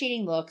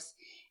depreciating looks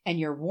and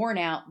your worn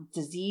out,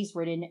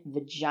 disease-ridden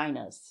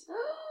vaginas.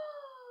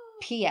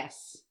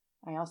 P.S.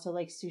 I also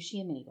like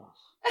sushi and mini golf.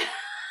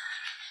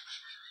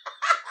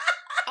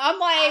 I'm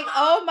like,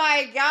 oh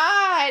my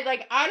God.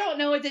 Like, I don't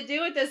know what to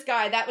do with this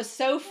guy. That was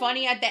so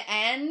funny at the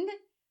end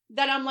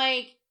that I'm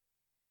like,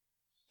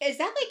 is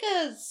that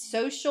like a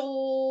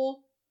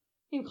social,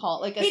 what do you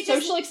call it? Like a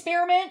social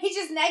experiment? He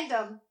just negged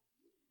him.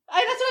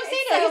 That's what I'm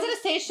saying. So, like, is it a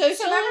stage social?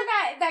 So remember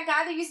that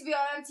guy that used to be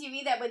on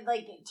TV that would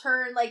like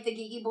turn like the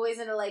geeky boys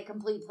into like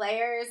complete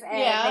players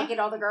and make it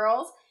all the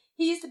girls?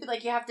 He used to be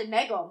like, you have to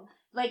neg them.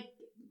 Like,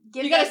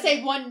 you gotta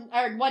say one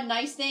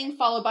nice thing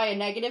followed by a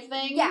negative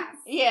thing? Yes.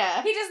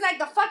 Yeah. He just negged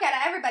the fuck out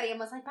of everybody and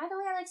was like, by the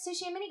way, I like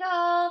sushi and mini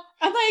golf.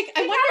 I'm like, he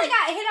probably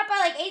got hit up by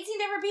like 18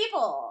 different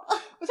people.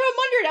 So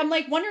I'm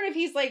wondering if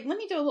he's like, let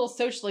me do a little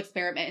social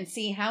experiment and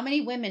see how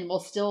many women will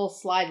still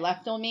slide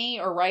left on me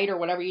or right or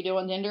whatever you do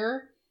on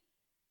Tinder.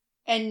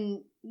 And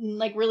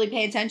like really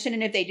pay attention,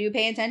 and if they do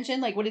pay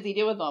attention, like what does he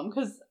do with them?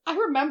 Because I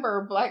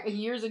remember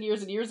years and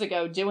years and years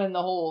ago doing the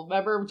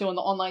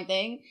online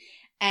thing,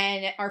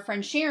 and our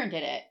friend Sharon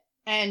did it,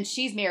 and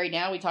she's married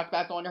now. We talked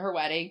about going to her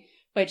wedding,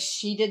 but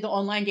she did the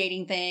online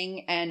dating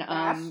thing, and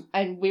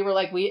and we were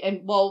like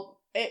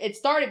it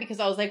started because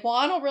I was like, well,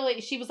 I don't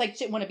really. She was like, she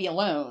didn't want to be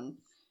alone.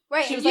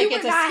 Right. She was like,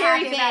 it's a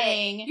scary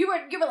thing. You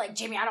were like,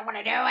 Jimmy, I don't want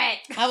to do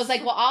it. I was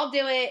like, well, I'll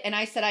do it, and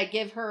I said I'd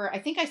give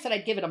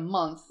it a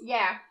month.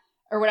 Yeah.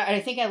 Or what? I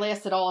think I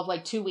lasted all of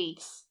like 2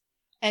 weeks.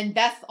 And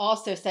Beth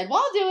also said, well,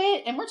 I'll do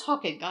it. And we're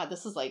talking, God,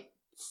 this is like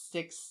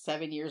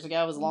 6-7 years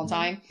ago. It was a long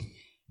time.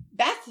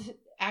 Beth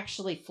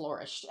actually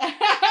flourished.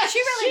 She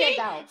really did,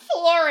 though.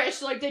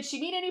 Flourished. Like, did she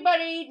meet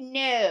anybody?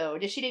 No.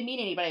 She didn't meet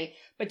anybody.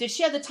 But did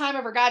she have the time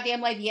of her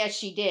goddamn life? Yes,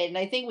 she did. And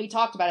I think we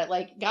talked about it.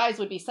 Like, guys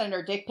would be sending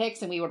her dick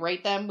pics and we would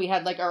rate them. We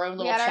had like our own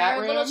little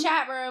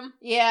chat room.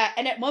 Yeah.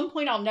 And at one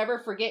point, I'll never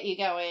forget you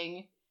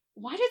going,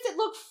 why does it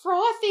look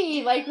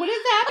frothy? Like, what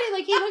is happening?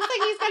 Like, he looks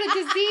like he's got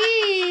a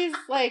disease.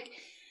 Like,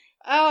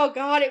 oh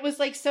God, it was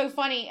like so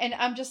funny. And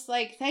I'm just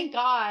like, thank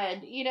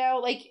God, you know,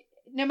 like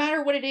no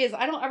matter what it is,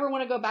 I don't ever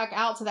want to go back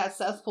out to that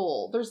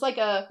cesspool. There's like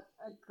a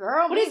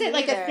girl. What is it?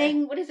 Like a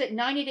thing. What is it?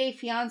 90 Day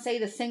Fiance,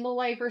 The Single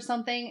Life or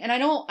something. And I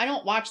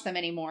don't watch them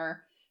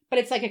anymore, but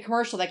it's like a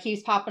commercial that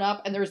keeps popping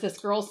up. And there's this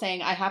girl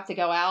saying, I have to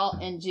go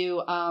out and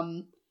do,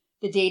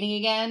 the dating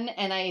again.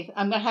 And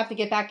I'm going to have to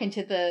get back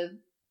into the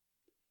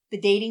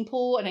dating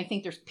pool, and I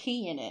think there's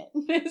pee in it.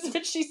 Is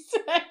what she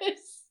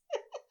says.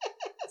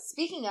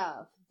 Speaking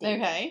of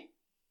dating, okay,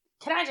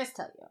 can I just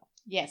tell you?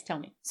 Yes, tell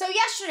me. So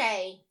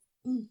yesterday,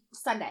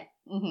 Sunday.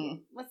 Mm-hmm.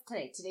 What's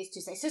today? Today's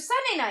Tuesday. So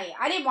Sunday night,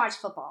 I didn't watch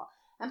football,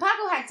 and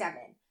Paco had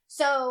Devin.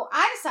 So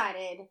I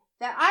decided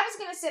that I was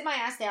going to sit my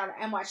ass down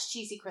and watch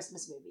cheesy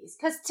Christmas movies,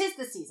 because 'tis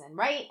the season,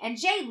 right? And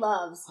Jay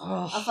loves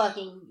a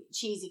fucking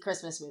cheesy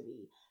Christmas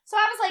movie. So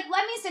I was like,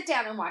 let me sit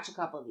down and watch a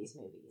couple of these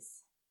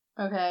movies.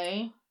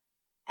 Okay.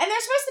 And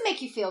they're supposed to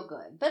make you feel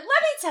good. But let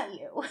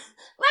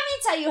me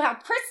tell you how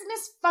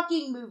Christmas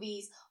fucking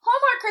movies,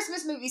 Hallmark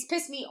Christmas movies,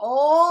 piss me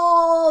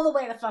all the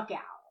way the fuck out.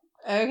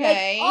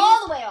 Okay. Like,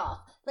 all the way off.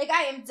 Like,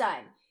 I am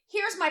done.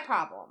 Here's my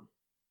problem.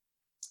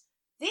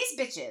 These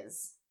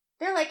bitches,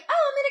 they're like,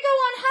 oh, I'm gonna go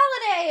on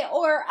holiday,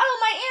 or, oh,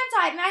 my aunt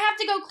died, and I have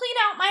to go clean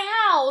out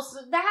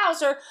the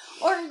house,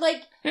 or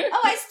like,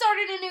 oh, I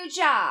started a new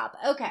job.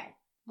 Okay,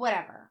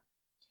 whatever.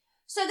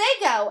 So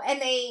they go,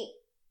 and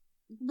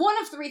one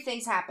of three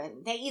things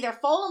happen. They either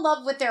fall in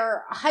love with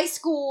their high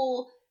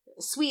school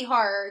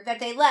sweetheart that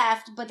they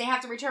left, but they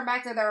have to return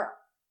back to their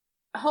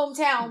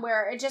hometown,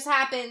 where it just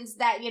happens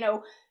that, you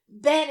know,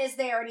 Ben is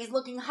there and he's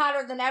looking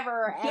hotter than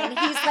ever, and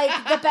he's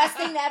like the best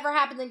thing that ever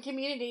happened in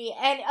Community.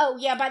 And oh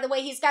yeah, by the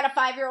way, he's got a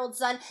 5-year-old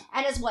son,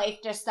 and his wife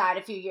just died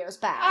a few years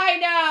back. I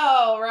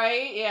know,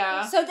 right?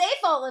 Yeah. So they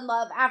fall in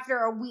love after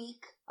a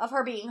week of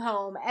her being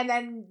home, and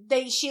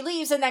then she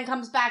leaves and then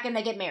comes back and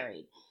they get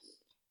married.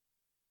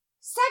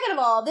 Second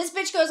of all, this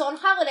bitch goes on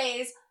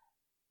holidays,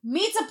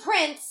 meets a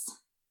prince.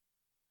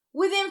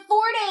 Within 4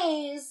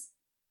 days,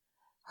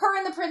 her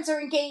and the prince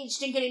are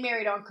engaged and getting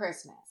married on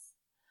Christmas.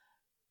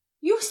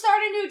 You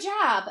start a new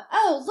job.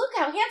 Oh, look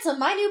how handsome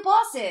my new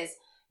boss is.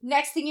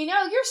 Next thing you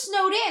know, you're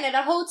snowed in at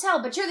a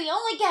hotel, but you're the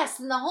only guest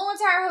in the whole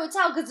entire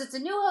hotel because it's a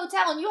new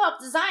hotel and you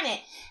helped design it.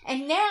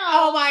 And now...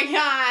 Oh my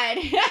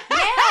God.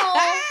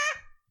 Now...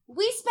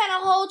 We spent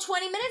a whole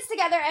 20 minutes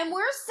together, and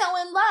we're so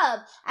in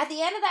love. At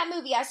the end of that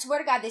movie, I swear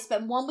to God, they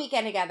spent 1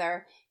 weekend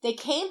together. They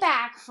came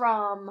back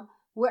from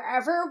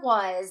wherever it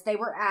was they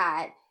were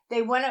at.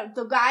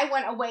 The guy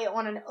went away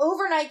on an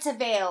overnight to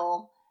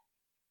Vail,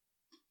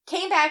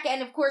 came back,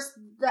 and of course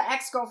the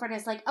ex-girlfriend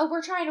is like, oh,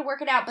 we're trying to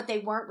work it out, but they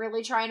weren't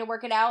really trying to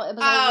work it out. It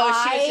was a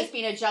lie. She was just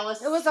being a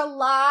jealous. It was a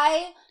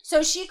lie.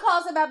 So she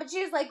calls him up, and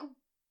she's like,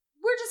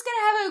 we're just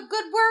gonna have a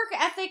good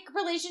work ethic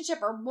relationship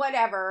or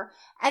whatever.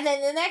 And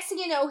then the next thing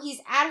you know, he's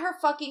at her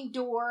fucking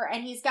door,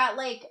 and he's got,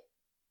 like,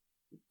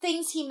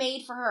 things he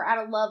made for her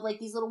out of love, like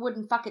these little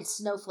wooden fucking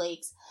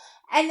snowflakes.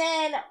 And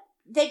then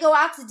they go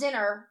out to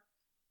dinner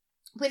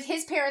with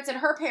his parents and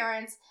her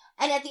parents,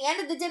 and at the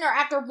end of the dinner,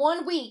 after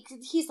 1 week,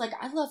 he's like,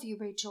 I love you,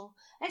 Rachel.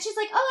 And she's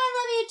like, oh, I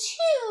love you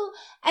too.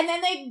 And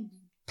then they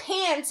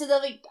pan to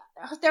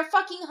their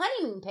fucking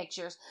honeymoon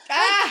pictures. Like,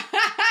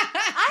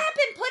 I have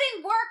been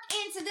putting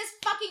work into this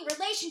fucking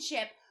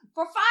relationship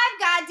for 5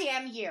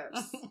 goddamn years.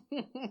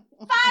 5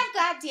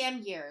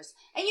 goddamn years.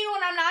 And you know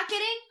what I'm not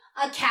getting?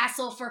 A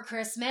Castle for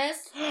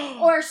Christmas,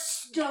 or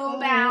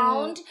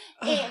Snowbound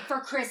for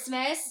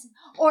Christmas,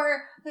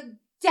 or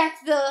Deck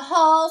the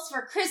Halls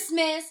for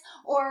Christmas,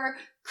 or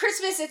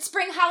Christmas at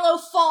Spring Hollow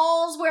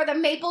Falls where the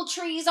maple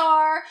trees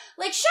are.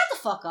 Like, shut the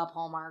fuck up,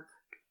 Hallmark.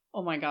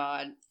 Oh my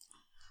God.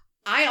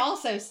 I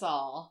also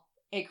saw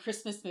a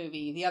Christmas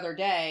movie the other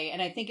day,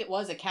 and I think it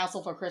was A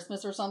Castle for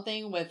Christmas or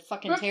something with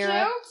fucking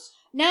Tara.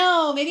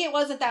 No, maybe it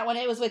wasn't that one.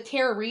 It was with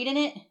Tara Reid in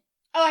it.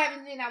 Oh, I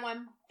haven't seen that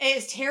one.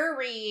 It's Tara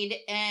Reid,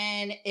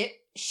 and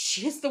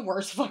she's the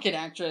worst fucking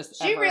actress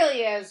ever. She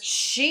really is.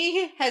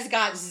 She has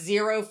got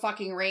zero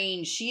fucking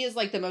range. She is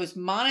like the most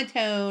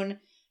monotone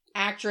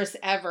actress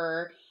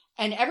ever,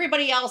 and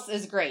everybody else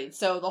is great.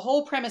 So the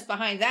whole premise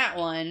behind that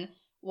one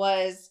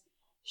was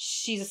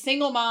she's a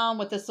single mom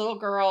with this little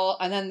girl,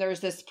 and then there's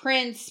this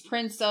Prince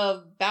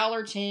of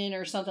Ballerton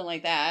or something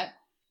like that.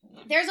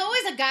 There's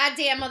always a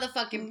goddamn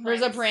motherfucking Prince.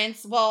 There's a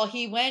Prince. Well,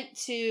 he went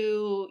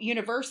to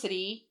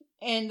university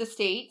in the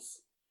States.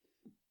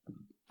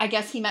 I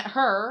guess he met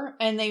her,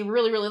 and they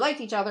really, really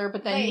liked each other,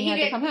 but then he had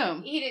to come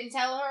home. He didn't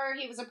tell her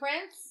he was a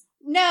prince?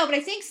 No, but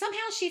I think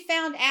somehow she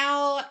found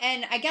out,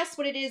 and I guess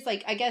what it is,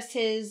 like, I guess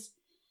his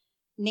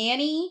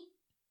nanny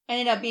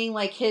ended up being,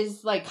 like,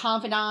 his, like,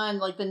 confidant,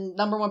 like, the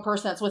number one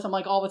person that's with him,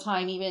 like, all the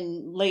time,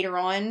 even later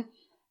on.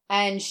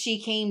 And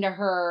she came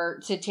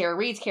to Tara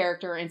Reid's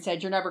character and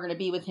said, you're never going to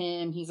be with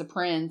him. He's a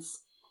prince.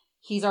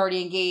 He's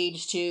already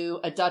engaged to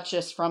a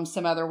duchess from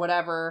some other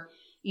whatever.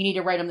 You need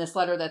to write him this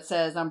letter that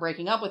says, I'm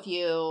breaking up with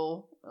you,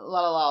 la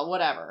la la,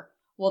 whatever.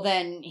 Well,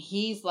 then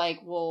he's like,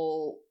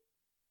 well,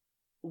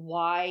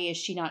 why is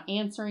she not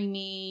answering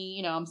me?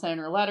 You know, I'm sending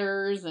her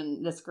letters,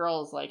 and this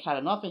girl's like had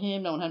enough of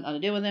him. No one had nothing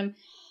to do with him.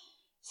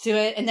 So,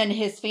 and then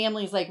his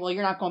family's like, well,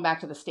 you're not going back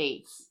to the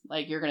States.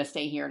 Like, you're going to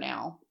stay here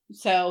now.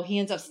 So he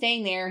ends up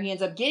staying there. He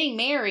ends up getting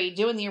married,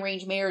 doing the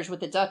arranged marriage with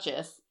the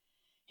Duchess.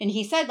 And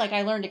he said, like,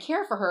 I learned to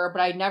care for her, but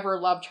I never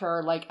loved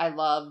her like I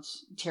loved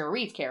Tara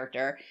Reid's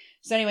character.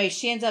 So anyway,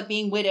 she ends up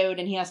being widowed,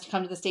 and he has to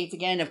come to the States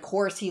again. Of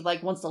course, he,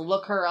 like, wants to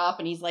look her up,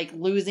 and he's, like,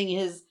 losing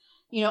his,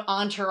 you know,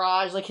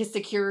 entourage, like, his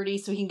security,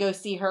 so he can go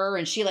see her,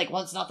 and she, like,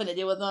 wants nothing to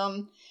do with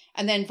him.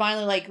 And then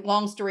finally, like,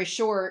 long story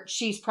short,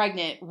 she's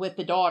pregnant with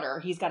the daughter.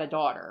 He's got a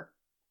daughter.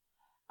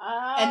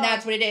 Oh. And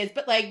that's what it is.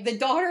 But, like, the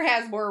daughter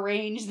has more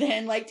range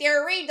than, like,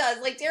 Tara Reid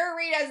does. Like, Tara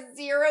Reid has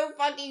zero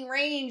fucking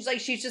range.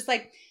 Like, she's just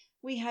like,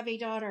 we have a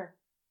daughter.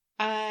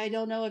 I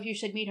don't know if you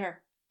should meet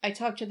her. I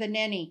talked to the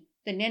nanny.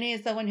 The nanny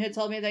is the one who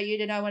told me that you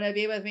did not want to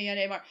be with me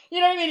anymore.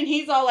 You know what I mean? And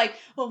he's all like,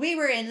 well, we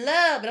were in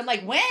love. And I'm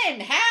like, when?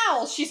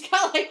 How? She's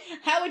kind of like,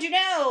 how would you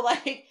know?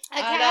 Like,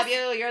 I love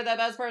you. You're the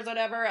best person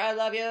ever. I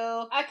love you.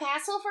 A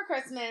Castle for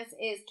Christmas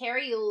is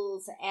Carrie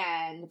Yules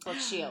and Brooke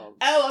Shields.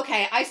 Oh,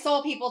 okay. I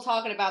saw people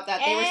talking about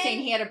that. They were saying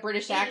he had a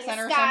British accent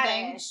or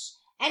something.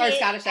 Or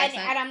Scottish accent.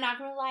 And I'm not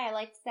going to lie, I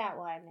liked that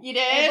one. You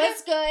did? It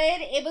was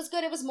good. It was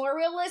good. It was more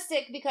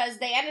realistic because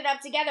they ended up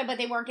together, but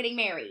they weren't getting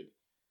married.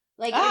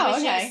 Like, it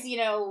was just, you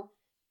know...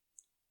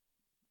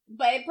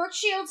 But Brooke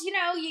Shields, you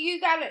know, you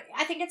got it.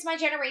 I think it's my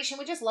generation.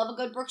 We just love a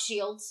good Brooke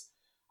Shields.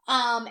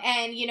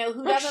 And, you know,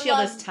 who Brooke doesn't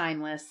Shields love... is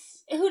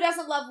timeless. Who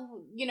doesn't love,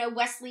 you know,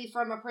 Wesley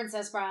from A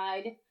Princess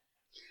Bride?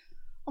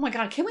 Oh, my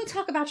God. Can we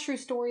talk about True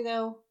Story,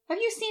 though? Have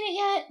you seen it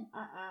yet?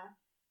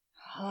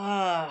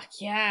 Oh,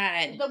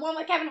 God. The one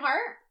with Kevin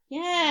Hart?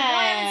 Yeah. No,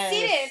 I haven't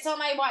seen it. It's on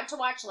my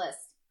watch list.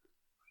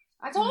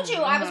 I told you,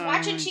 I was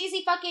watching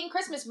cheesy fucking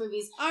Christmas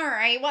movies. All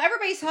right. Well,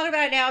 everybody's talking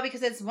about it now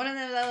because it's one of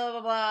the blah,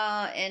 blah,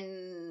 blah,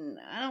 and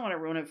I don't want to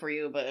ruin it for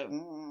you, but...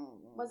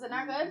 Was it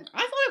not good? I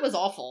thought it was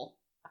awful.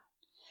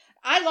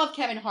 I love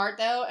Kevin Hart,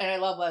 though, and I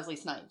love Wesley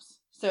Snipes.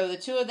 So the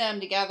two of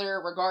them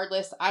together,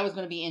 regardless, I was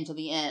going to be into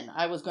the end.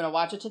 I was going to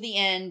watch it to the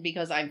end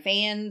because I'm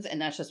fans, and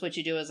that's just what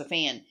you do as a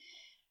fan.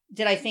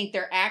 Did I think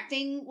their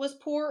acting was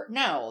poor?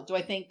 No. Do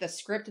I think the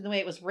script and the way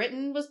it was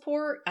written was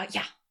poor?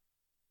 Yeah.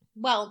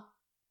 Well...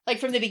 Like,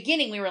 from the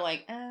beginning, we were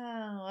like,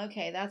 oh,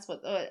 okay, that's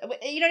what...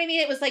 you know what I mean?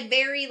 It was, like,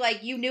 very,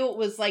 like, you knew it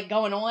was, like,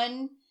 going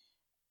on.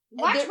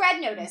 Watch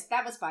Red Notice.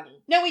 That was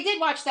funny. No, we did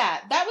watch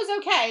that. That was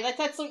okay. Like,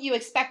 that's what you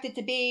expect it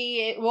to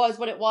be. It was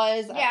what it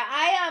was. Yeah,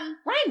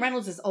 Ryan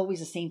Reynolds is always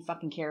the same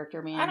fucking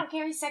character, man. I don't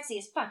care. He's sexy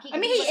as fuck. He can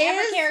be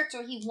whatever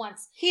character he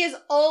wants. He is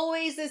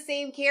always the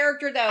same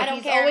character, though.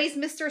 He's always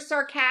Mr.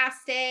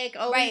 Sarcastic.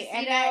 Always, right,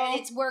 and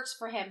it works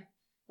for him.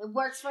 It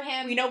works for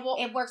him. You know what?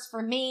 It works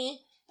for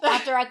me.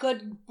 After I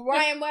could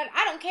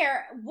I don't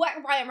care what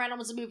Ryan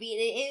Reynolds movie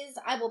it is.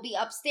 I will be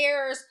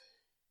upstairs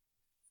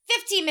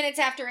 15 minutes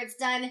after it's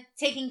done,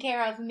 taking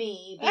care of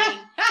me. My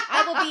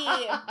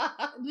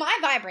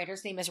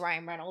vibrator's name is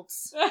Ryan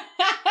Reynolds.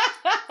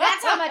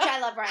 That's how much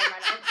I love Ryan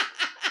Reynolds.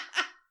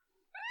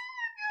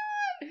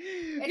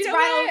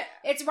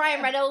 It's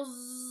Ryan Reynolds.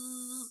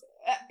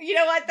 You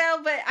know what,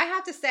 though? But I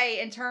have to say,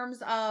 in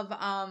terms of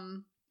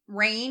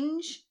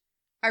range,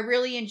 I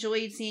really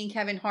enjoyed seeing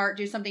Kevin Hart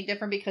do something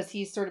different because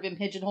he's sort of been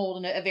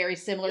pigeonholed in a very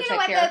similar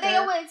type character.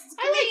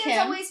 Comedians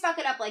always fuck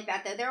it up like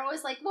that, though. They're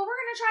always like, well, we're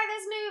going to try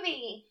this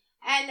movie.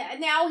 And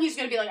now he's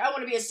going to be like, I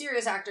want to be a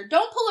serious actor.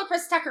 Don't pull a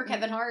Chris Tucker,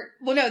 Kevin Hart.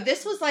 Well, no,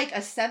 this was like a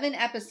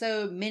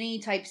 7-episode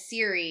mini-type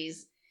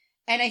series.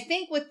 And I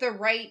think with the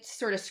right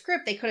sort of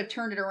script, they could have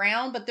turned it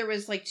around. But there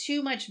was like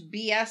too much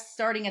BS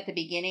starting at the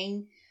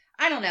beginning.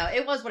 I don't know.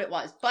 It was what it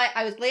was. But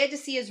I was glad to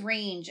see his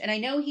range. And I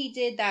know he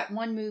did that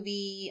one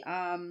movie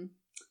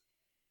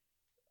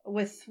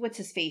with, what's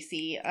his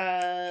facey?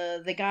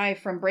 The guy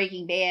from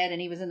Breaking Bad, and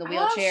he was in the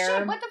wheelchair. Oh,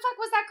 shit. What the fuck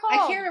was that called? I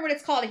can't remember what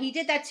it's called. He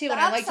did that too, and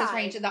I liked his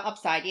range. The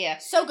Upside, yeah.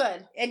 So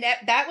good. And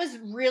that was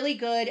really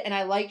good, and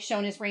I like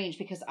showing his range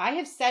because I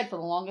have said for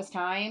the longest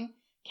time,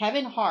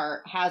 Kevin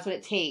Hart has what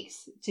it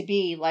takes to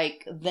be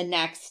like the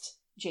next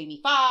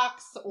Jamie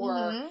Foxx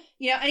or,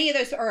 any of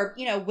those, or,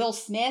 Will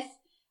Smith.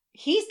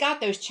 He's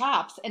got those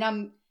chops,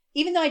 and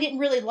even though I didn't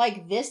really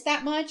like this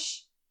that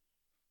much,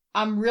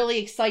 I'm really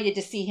excited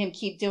to see him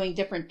keep doing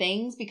different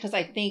things because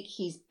I think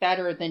he's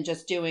better than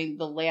just doing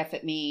the laugh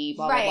at me,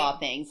 blah, blah, blah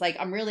things. Like,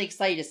 I'm really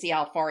excited to see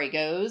how far he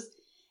goes.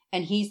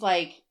 And he's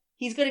going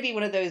to be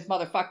one of those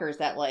motherfuckers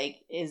that,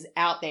 like, is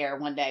out there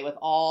one day with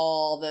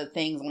all the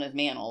things on his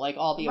mantle, like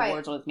all the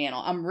awards on his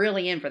mantle. I'm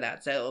really in for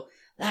that. So,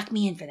 lock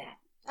me in for that.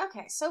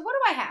 Okay, so what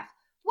do I have?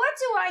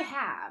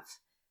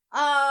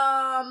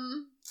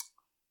 Oh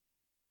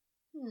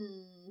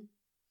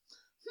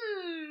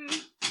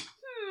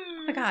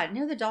my God,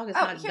 no, the dog is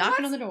not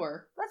knocking on the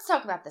door. Let's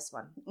talk about this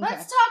one. Okay.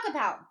 Let's talk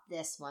about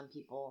this one,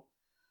 people.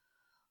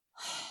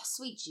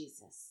 Sweet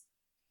Jesus.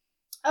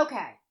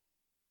 Okay.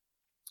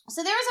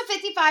 So there is a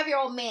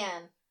 55-year-old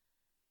man.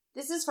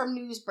 This is from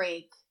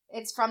Newsbreak.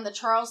 It's from the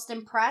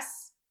Charleston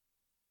Press.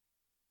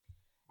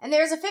 And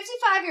there's a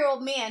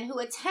 55-year-old man who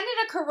attended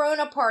a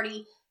corona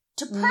party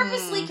to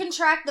purposely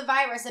contract the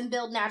virus and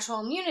build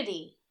natural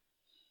immunity.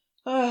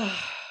 But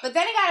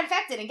then he got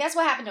infected, and guess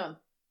what happened to him?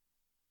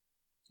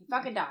 He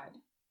fucking died.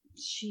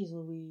 Jeez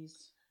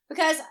Louise.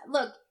 Because,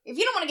 look, if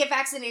you don't want to get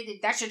vaccinated,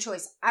 that's your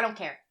choice. I don't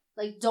care.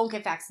 Like, don't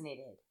get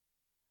vaccinated.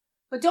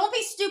 But don't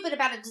be stupid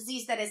about a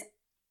disease that is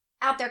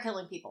out there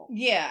killing people.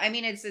 Yeah, I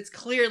mean, it's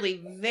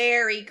clearly,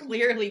 very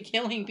clearly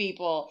killing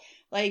people.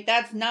 Like,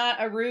 that's not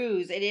a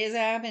ruse. It is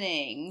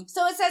happening.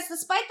 So it says,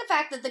 despite the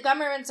fact that the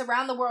governments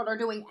around the world are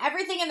doing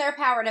everything in their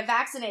power to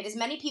vaccinate as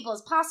many people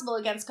as possible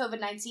against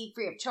COVID-19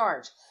 free of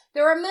charge,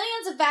 there are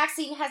millions of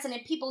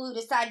vaccine-hesitant people who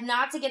decide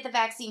not to get the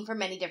vaccine for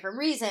many different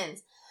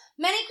reasons.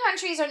 Many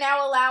countries are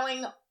now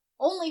allowing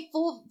only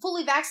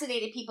fully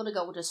vaccinated people to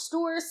go to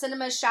stores,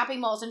 cinemas, shopping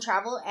malls, and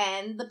travel,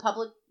 and the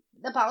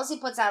policy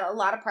puts out a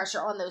lot of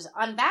pressure on those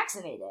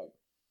unvaccinated.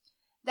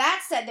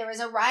 That said, there is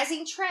a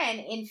rising trend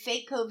in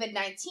fake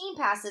COVID-19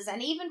 passes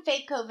and even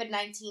fake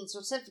COVID-19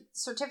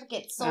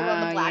 certificates sold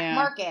on the black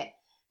market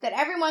that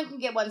everyone can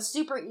get one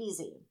super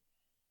easy.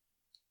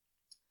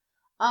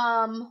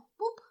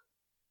 Whoop.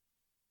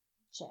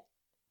 Shit.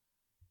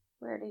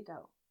 Where did it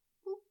go?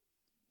 Whoop.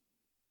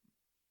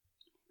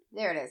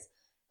 There it is.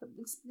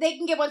 They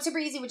can get one super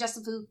easy with just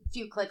a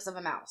few clicks of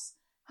a mouse.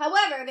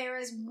 However, there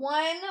is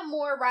one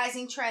more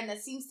rising trend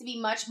that seems to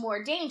be much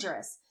more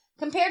dangerous.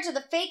 Compared to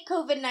the fake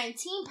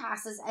COVID-19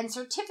 passes and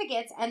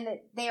certificates, and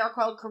they are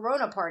called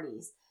corona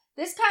parties.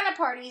 This kind of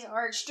parties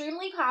are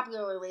extremely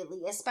popular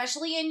lately,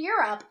 especially in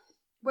Europe,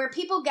 where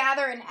people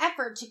gather in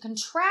effort to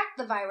contract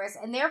the virus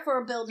and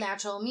therefore build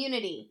natural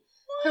immunity.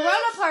 What?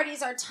 Corona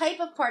parties are a type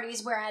of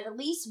parties where at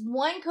least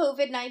one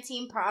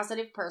COVID-19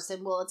 positive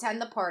person will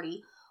attend the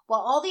party,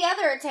 while all the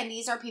other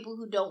attendees are people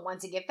who don't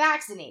want to get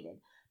vaccinated.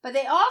 But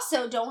they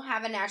also don't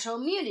have a natural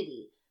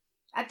immunity.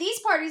 At these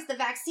parties, the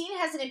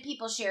vaccine-hesitant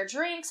people share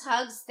drinks,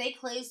 hugs, stay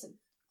close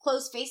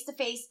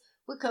face-to-face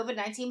with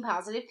COVID-19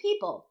 positive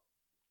people.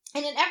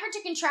 In an effort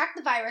to contract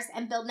the virus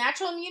and build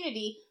natural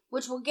immunity,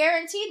 which will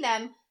guarantee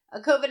them a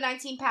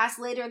COVID-19 pass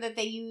later that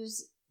they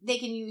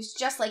can use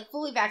just like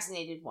fully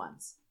vaccinated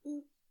ones.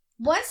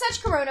 One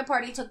such corona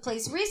party took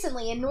place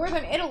recently in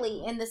northern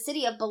Italy in the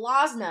city of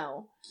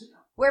Bolzano,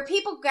 where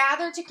people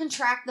gathered to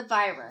contract the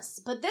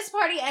virus. But this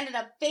party ended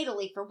up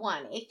fatally for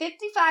one. A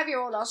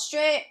 55-year-old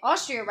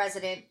Austria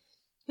resident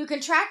who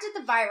contracted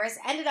the virus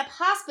ended up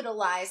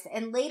hospitalized,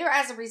 and later,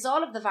 as a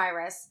result of the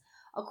virus,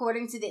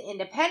 According to The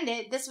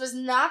Independent, this was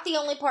not the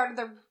only part of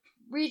the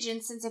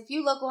region, since a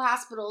few local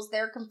hospitals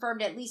there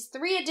confirmed at least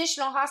 3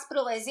 additional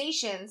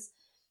hospitalizations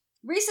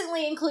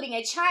recently, including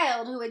a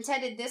child who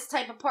attended this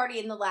type of party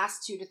in the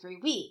last 2 to 3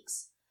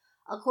 weeks.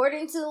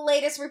 According to the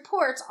latest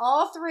reports,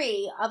 all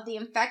 3 of the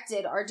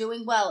infected are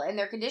doing well and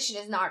their condition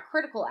is not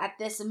critical at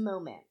this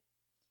moment.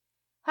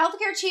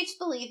 Healthcare chiefs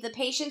believe the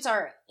patients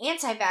are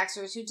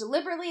anti-vaxxers who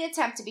deliberately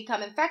attempt to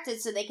become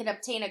infected so they can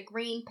obtain a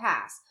green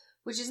pass,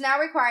 which is now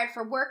required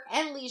for work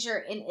and leisure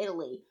in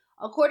Italy.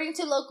 According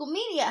to local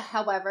media,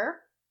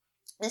 however,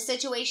 the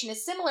situation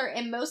is similar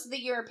in most of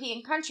the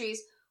European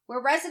countries where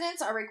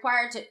residents are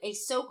required to a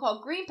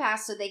so-called green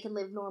pass so they can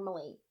live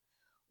normally.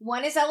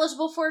 One is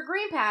eligible for a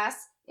green pass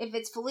if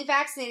it's fully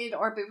vaccinated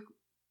or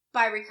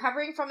by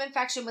recovering from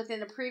infection within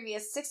the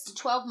previous 6 to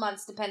 12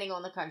 months, depending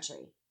on the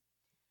country.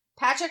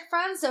 Patrick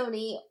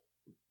Franzoni,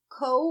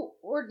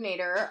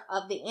 coordinator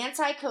of the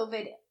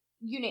anti-COVID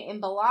unit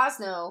in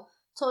Bolzano,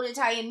 told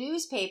Italian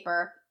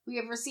newspaper, "We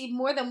have received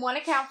more than one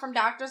account from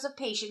doctors of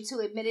patients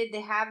who admitted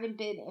they haven't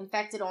been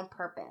infected on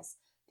purpose.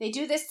 They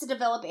do this to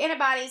develop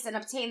antibodies and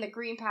obtain the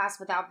green pass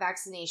without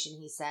vaccination,"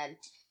 he said.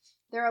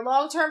 "There are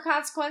long-term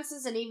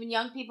consequences and even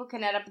young people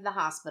can end up in the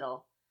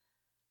hospital."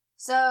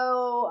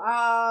 So,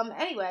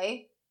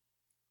 anyway,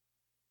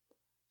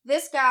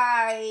 this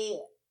guy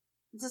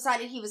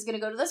decided he was going to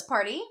go to this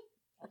party,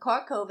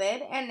 caught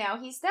COVID, and now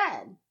he's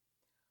dead.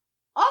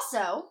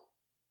 Also,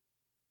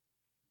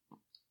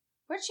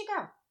 where'd she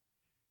go?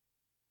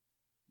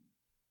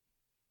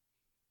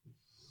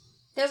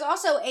 There's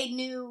also a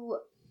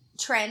new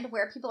trend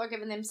where people are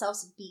giving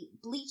themselves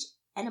bleach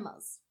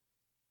enemas.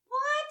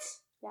 What?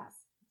 Yes.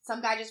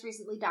 Some guy just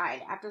recently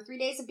died. After 3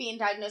 days of being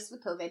diagnosed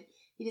with COVID,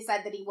 he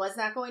decided that he was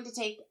not going to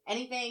take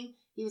anything.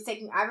 He was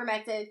taking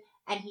ivermectin,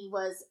 and he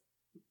was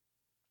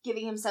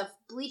giving himself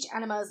bleach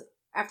enemas.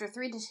 After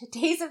 3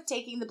 days of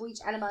taking the bleach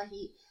enema,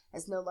 he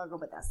is no longer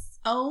with us.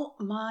 Oh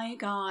my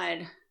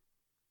God.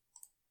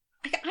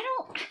 I guess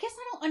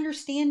I don't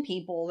understand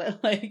people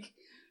that like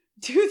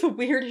do the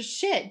weirdest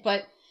shit,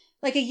 but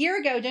like a year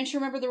ago, don't you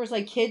remember there was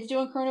like kids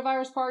doing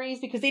coronavirus parties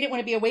because they didn't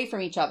want to be away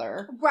from each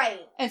other? Right.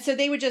 And so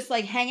they would just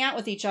like hang out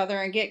with each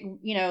other and get,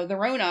 the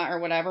Rona or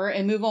whatever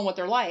and move on with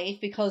their life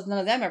because none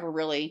of them ever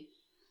really,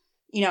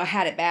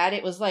 had it bad.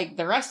 It was like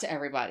the rest of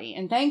everybody.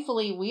 And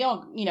thankfully we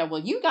all, well,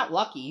 you got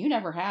lucky. You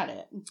never had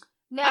it.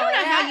 No, I don't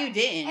know how you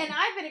didn't. And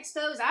I've been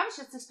exposed. I was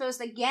just exposed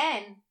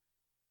again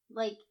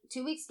like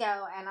 2 weeks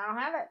ago and I don't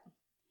have it.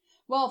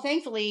 Well,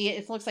 thankfully,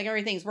 it looks like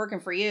everything's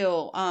working for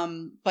you.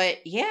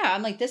 But yeah,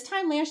 I'm like, this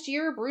time last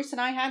year, Bruce and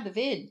I had the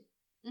vid.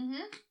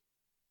 Mm-hmm.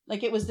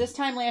 Like, it was this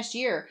time last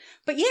year.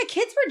 But yeah,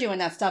 kids were doing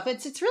that stuff.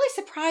 It's really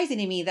surprising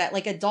to me that,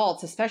 like,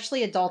 adults,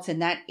 especially adults in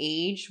that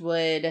age,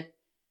 would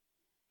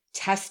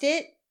test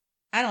it.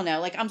 I don't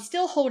know. Like, I'm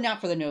still holding out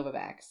for the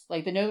Novavax.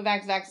 Like, the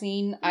Novavax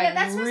vaccine, yeah,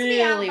 that's supposed to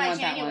be out by want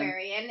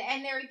January.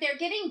 And they're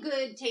getting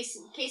good case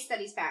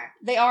studies back.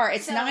 They are.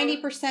 It's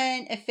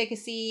 90%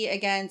 efficacy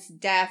against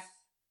death.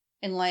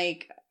 And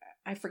like,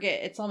 I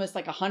forget, it's almost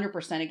like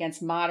 100%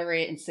 against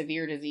moderate and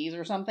severe disease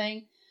or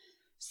something.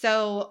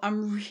 So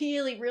I'm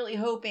really, really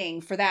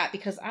hoping for that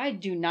because I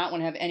do not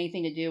want to have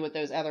anything to do with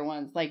those other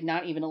ones. Like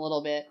not even a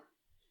little bit.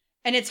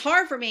 And it's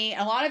hard for me.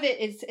 A lot of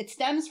it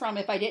stems from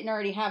if I didn't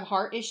already have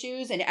heart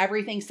issues and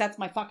everything sets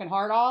my fucking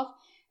heart off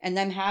and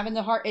them having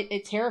the heart,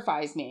 it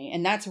terrifies me.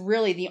 And that's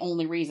really the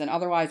only reason.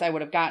 Otherwise I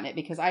would have gotten it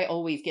because I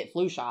always get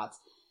flu shots.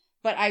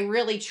 But I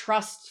really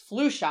trust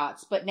flu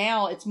shots. But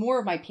now it's more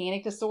of my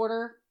panic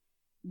disorder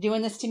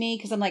doing this to me.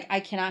 Because I'm like, I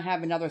cannot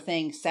have another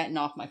thing setting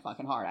off my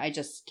fucking heart. I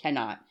just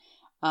cannot.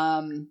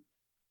 And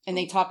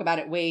they talk about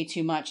it way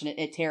too much. And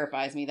it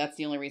terrifies me. That's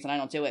the only reason I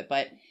don't do it.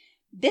 But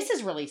this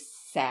is really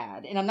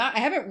sad. And I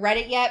haven't read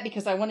it yet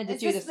because I wanted to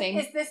do the same.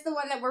 Is this the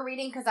one that we're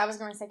reading? Because I was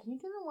going to say, can you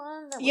do the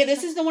one? Yeah,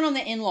 this is the one on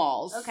the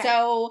in-laws. Okay.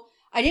 So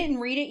I didn't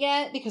read it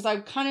yet because I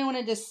kind of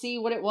wanted to see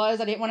what it was.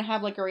 I didn't want to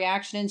have like a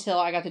reaction until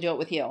I got to do it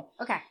with you.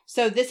 Okay.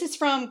 So this is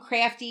from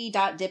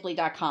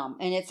crafty.dipley.com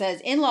and it says,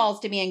 in-laws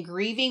demand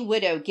grieving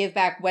widow give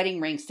back wedding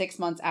ring 6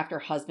 months after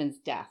husband's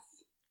death.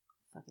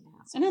 Fucking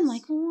assholes. And I'm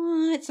like,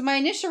 what? So my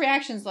initial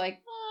reaction is like,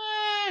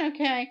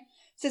 okay. It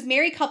says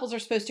married couples are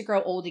supposed to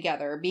grow old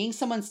together. Being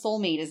someone's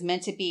soulmate is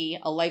meant to be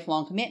a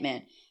lifelong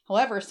commitment.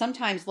 However,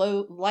 sometimes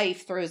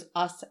life throws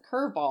us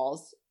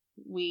curveballs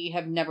we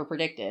have never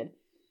predicted.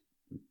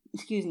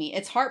 Excuse me,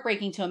 it's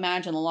heartbreaking to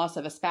imagine the loss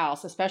of a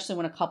spouse, especially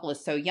when a couple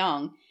is so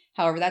young.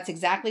 However, that's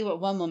exactly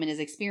what one woman is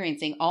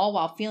experiencing, all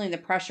while feeling the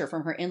pressure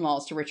from her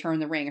in-laws to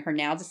return the ring her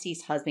now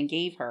deceased husband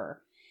gave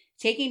her.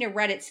 Taking to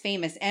Reddit's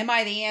famous Am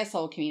I the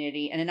Asshole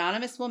community, an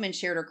anonymous woman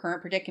shared her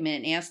current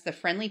predicament and asked the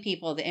friendly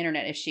people of the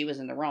internet if she was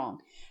in the wrong.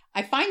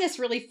 I find this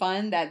really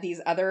fun that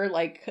these other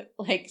like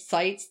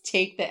sites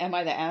take the Am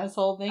I the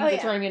Asshole thing to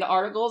turn them into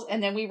articles,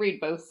 and then we read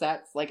both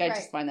sets. Like, I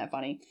just find that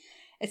funny.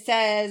 It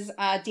says,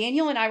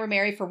 Daniel and I were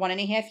married for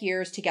 1.5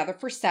 years, together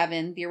for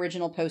 7, the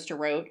original poster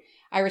wrote.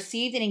 I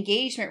received an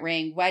engagement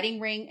ring, wedding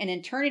ring, an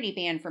eternity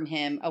band from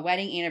him, a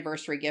wedding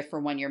anniversary gift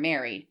for 1 year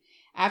married.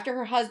 After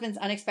her husband's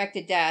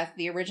unexpected death,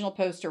 the original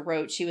poster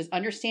wrote she was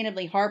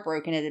understandably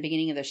heartbroken at the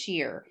beginning of this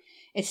year.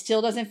 It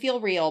still doesn't feel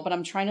real, but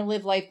I'm trying to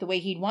live life the way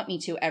he'd want me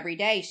to every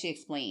day, she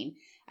explained.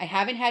 I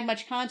haven't had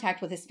much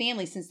contact with his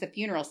family since the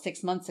funeral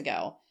 6 months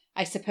ago.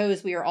 I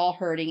suppose we are all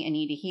hurting and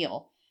need to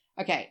heal.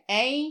 Okay,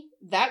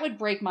 that would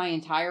break my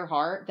entire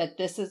heart that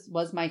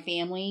was my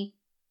family.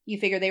 You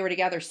figure they were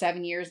together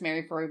 7 years,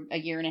 married for a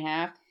year and a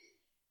half.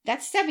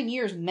 That 7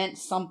 years meant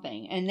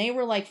something, and they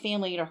were like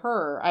family to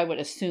her, I would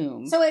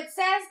assume. So it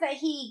says that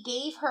he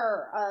gave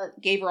her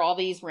all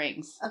these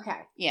rings.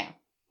 Okay. Yeah.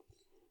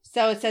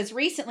 So it says,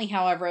 recently,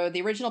 however,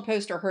 the original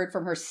poster heard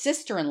from her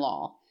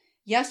sister-in-law.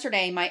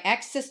 Yesterday, my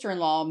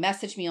ex-sister-in-law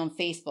messaged me on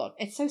Facebook.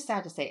 It's so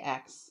sad to say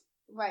ex.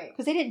 Right.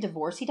 Because they didn't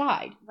divorce, he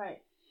died. Right.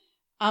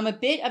 I'm a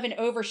bit of an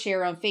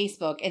overshare on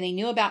Facebook, and they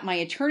knew about my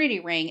eternity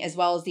ring as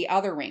well as the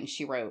other rings,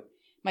 she wrote.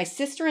 My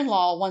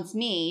sister-in-law wants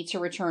me to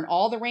return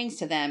all the rings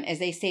to them as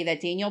they say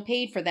that Daniel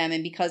paid for them,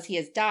 and because he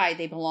has died,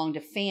 they belong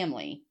to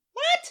family.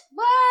 What?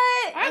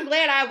 What? I'm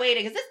glad I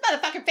waited, because this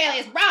motherfucking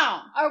family is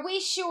wrong. Are we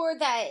sure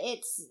that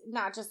it's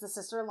not just the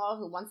sister-in-law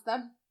who wants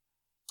them?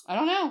 I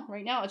don't know.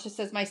 Right now, it just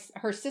says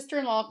her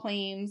sister-in-law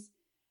claims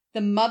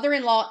the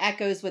mother-in-law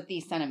echoes with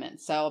these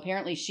sentiments. So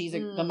apparently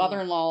the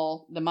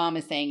mother-in-law, the mom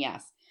is saying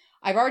yes.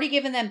 I've already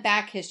given them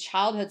back his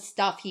childhood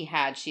stuff he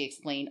had, she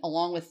explained,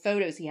 along with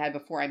photos he had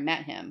before I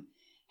met him.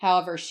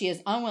 However, she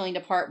is unwilling to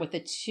part with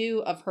the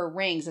 2 of her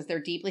rings as they're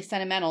deeply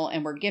sentimental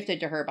and were gifted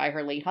to her by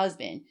her late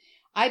husband.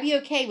 I'd be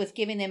okay with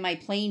giving them my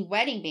plain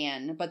wedding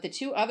band, but the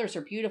 2 others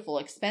are beautiful,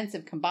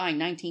 expensive, combined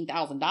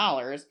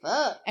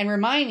 $19,000, and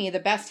remind me of the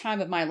best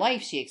time of my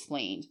life, she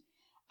explained.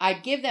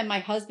 I'd give them my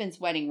husband's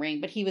wedding ring,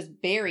 but he was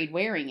buried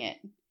wearing it.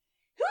 Who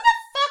the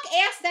fuck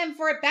asked them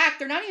for it back?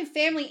 They're not even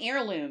family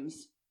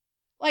heirlooms.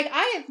 Like,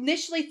 I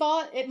initially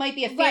thought it might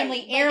be a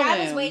family heirloom.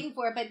 I was waiting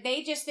for it, but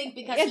they just think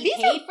because he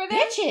paid for them.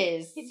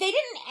 Bitches. They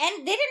didn't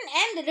end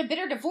in a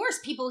bitter divorce,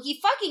 people.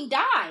 He fucking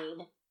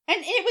died.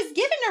 And it was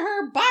given to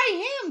her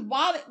by him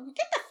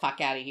get the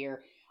fuck out of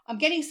here. I'm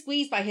getting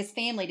squeezed by his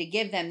family to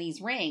give them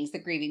these rings, the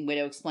grieving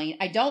widow explained.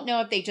 I don't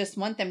know if they just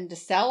want them to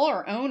sell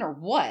or own or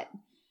what.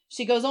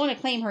 She goes on to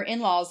claim her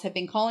in-laws have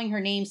been calling her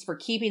names for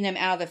keeping them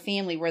out of the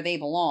family where they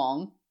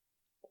belong.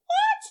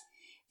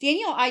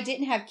 Daniel, I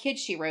didn't have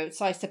kids, she wrote,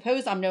 so I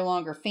suppose I'm no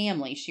longer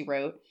family, she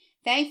wrote.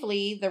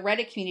 Thankfully, the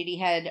Reddit community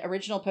had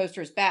original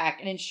posters back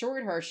and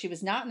assured her she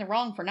was not in the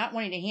wrong for not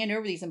wanting to hand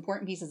over these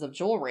important pieces of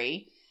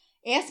jewelry.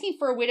 Asking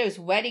for a widow's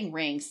wedding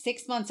ring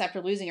 6 months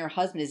after losing her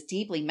husband is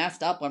deeply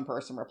messed up, one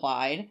person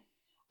replied.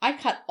 I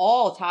cut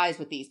all ties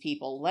with these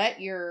people. Let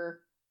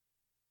your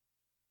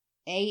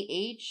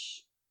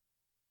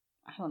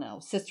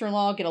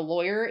sister-in-law get a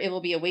lawyer. It will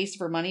be a waste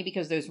of her money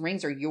because those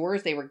rings are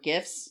yours. They were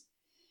gifts.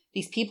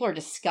 These people are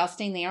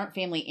disgusting. They aren't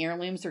family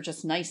heirlooms. They're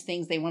just nice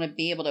things they want to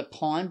be able to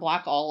pawn.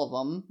 Block all of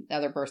them, the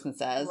other person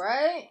says.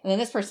 Right. And then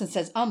this person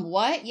says,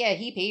 what? Yeah,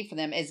 he paid for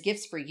them as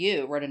gifts for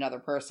you, wrote another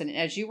person. And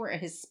as you were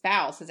his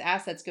spouse, his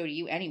assets go to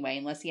you anyway,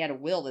 unless he had a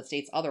will that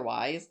states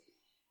otherwise.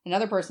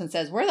 Another person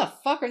says, where the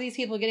fuck are these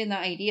people getting the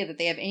idea that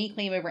they have any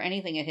claim over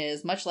anything of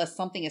his, much less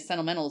something as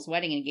sentimental as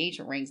wedding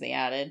engagement rings, they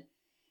added.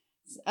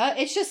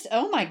 It's just,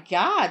 oh my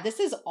God, this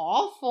is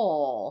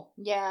awful.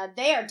 Yeah,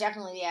 they are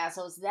definitely the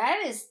assholes.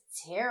 That is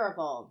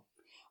terrible.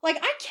 Like, I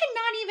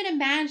cannot even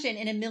imagine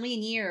in a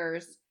million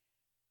years.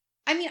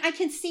 I mean, I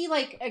can see,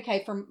 like,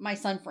 okay, for my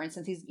son, for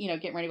instance, he's,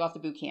 getting ready to go off to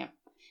boot camp.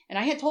 And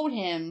I had told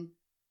him,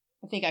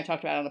 I think I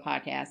talked about it on the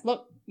podcast,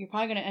 look, you're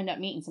probably going to end up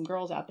meeting some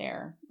girls out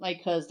there. Like,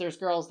 because there's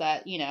girls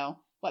that,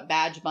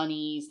 badge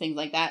bunnies, things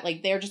like that.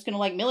 Like, they're just going to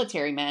like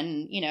military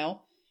men,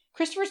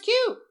 Christopher's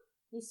cute.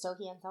 He's so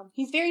handsome.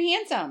 He's very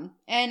handsome.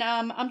 And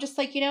I'm just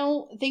like,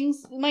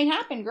 things might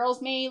happen.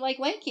 Girls may like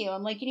you.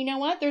 I'm like, you know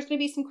what? There's going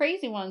to be some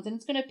crazy ones. And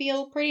it's going to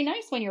feel pretty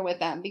nice when you're with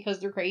them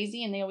because they're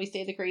crazy. And they always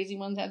say the crazy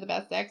ones have the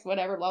best sex,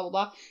 whatever, blah, blah,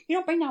 blah. You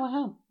don't bring that one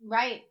home.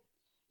 Right.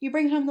 You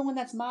bring home the one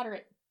that's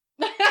moderate.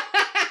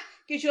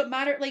 Gives you a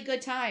moderately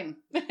good time.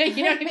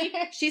 You know what I mean?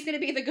 She's going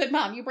to be the good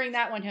mom. You bring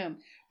that one home.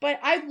 But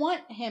I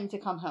want him to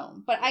come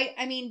home. But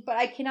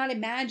I cannot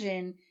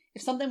imagine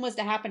if something was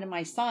to happen to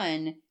my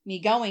son,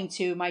 me going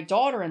to my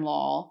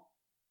daughter-in-law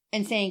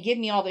and saying, give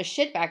me all this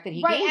shit back that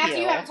he gave you. Right, after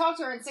you haven't talked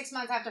to her in 6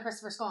 months after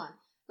Christopher's gone.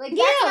 Like,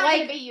 that's not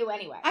going to be you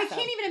anyway. I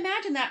can't even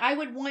imagine that. I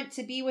would want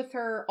to be with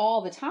her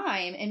all the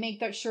time and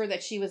make sure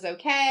that she was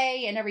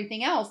okay and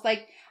everything else.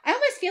 Like, I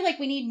almost feel like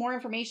we need more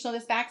information on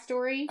this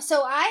backstory.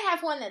 So I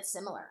have one that's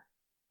similar.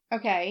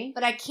 Okay.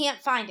 But I can't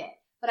find it.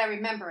 But I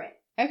remember it.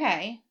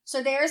 Okay.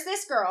 So there's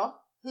this girl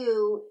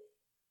who...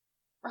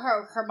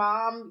 Her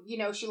mom,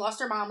 she lost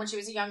her mom when she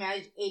was a young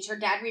age. Her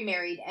dad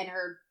remarried, and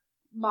her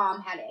mom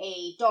had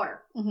a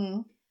daughter. Mm-hmm.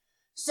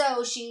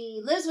 So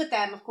she lives with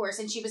them, of course,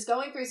 and she was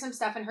going through some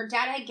stuff, and her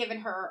dad had given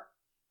her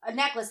a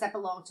necklace that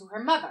belonged to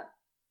her mother.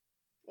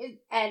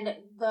 And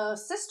the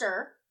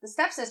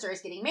stepsister, is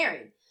getting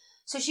married.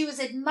 So she was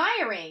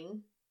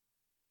admiring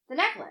the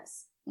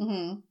necklace.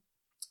 Mm-hmm.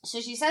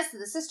 So she says to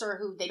the sister,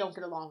 who they don't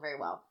get along very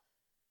well,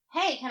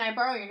 hey, can I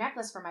borrow your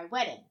necklace for my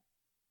wedding?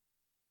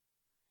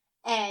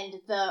 And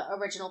the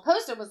original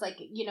poster was like,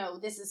 you know,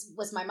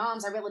 was my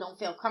mom's. I really don't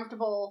feel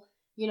comfortable,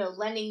 you know,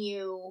 lending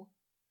you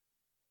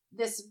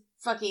this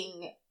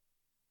fucking...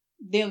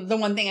 The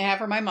one thing I have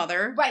for my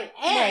mother. Right.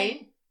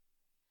 And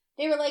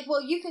they were like,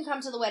 well, you can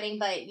come to the wedding,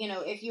 but, you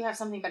know, if you have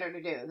something better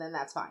to do, then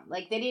that's fine.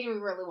 Like, they didn't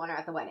even really want her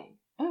at the wedding.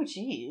 Oh,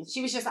 jeez.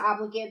 She was just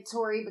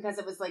obligatory because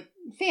it was like...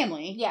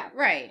 family. Yeah.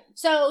 Right.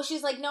 So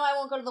she's like, no, I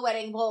won't go to the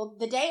wedding. Well,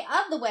 the day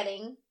of the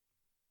wedding,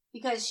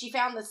 because she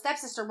found the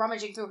stepsister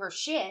rummaging through her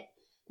shit,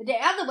 the day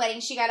of the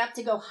wedding, she got up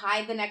to go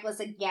hide the necklace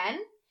again,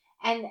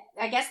 and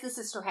I guess the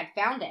sister had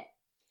found it.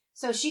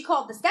 So she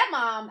called the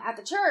stepmom at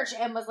the church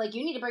and was like,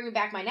 you need to bring me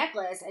back my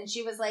necklace. And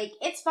she was like,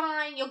 it's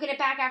fine. You'll get it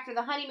back after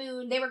the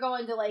honeymoon. They were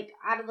going to, like,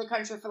 out of the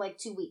country for, like,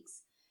 2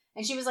 weeks.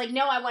 And she was like,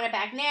 no, I want it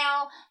back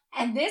now.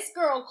 And this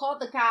girl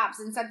called the cops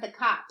and sent the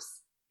cops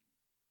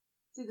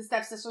to the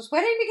stepsister's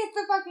wedding to get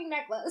the fucking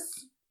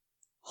necklace.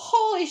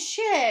 Holy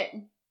shit.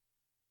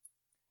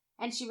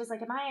 And she was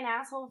like, am I an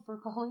asshole for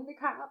calling the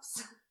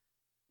cops?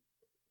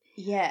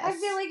 Yes. I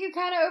feel like you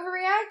kind of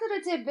overreacted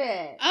a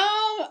tidbit.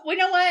 Well, you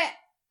know what?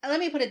 Let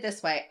me put it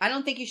this way. I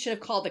don't think you should have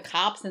called the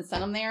cops and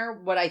sent them there.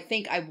 What I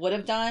think I would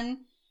have done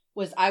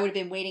was I would have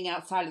been waiting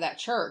outside of that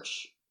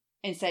church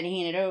and said,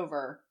 hand it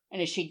over.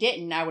 And if she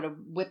didn't, I would have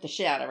whipped the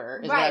shit out of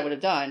her, is what I would have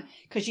done.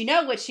 Because you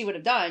know what she would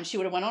have done? She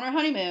would have went on her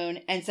honeymoon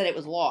and said it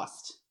was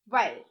lost.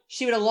 Right.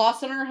 She would have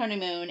lost it on her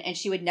honeymoon, and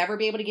she would never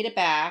be able to get it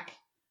back.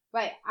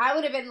 Right. I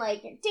would have been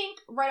like, dink,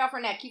 right off her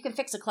neck. You can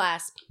fix a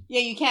clasp. Yeah,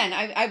 you can.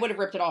 I would have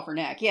ripped it off her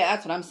neck. Yeah,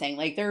 that's what I'm saying.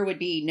 Like, there would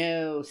be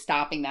no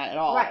stopping that at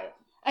all. Right.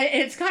 And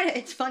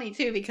it's funny,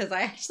 too, because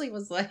I actually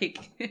was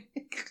like... I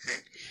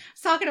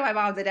was talking to my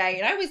mom today,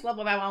 and I always love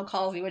when my mom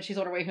calls me when she's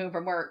on her way home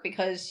from work,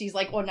 because she's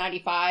like on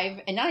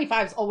 95, and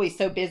 95 is always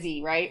so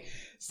busy, right?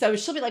 So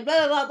she'll be like,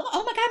 blah, blah, blah,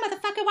 oh my God,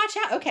 motherfucker, watch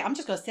out. Okay, I'm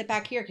just going to sit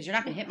back here because you're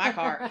not going to hit my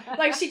car.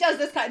 Like, she does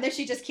this kind, and then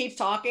she just keeps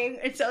talking.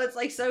 And so it's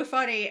like so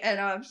funny.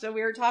 And so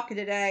we were talking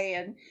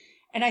today,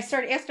 and I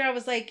started asking her, I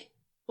was like,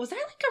 was I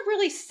like a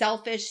really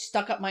selfish,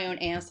 stuck up my own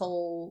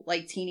asshole,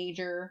 like,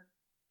 teenager?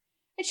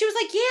 And she was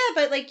like, yeah,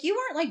 but like, you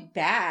weren't like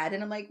bad.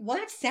 And I'm like, well,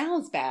 that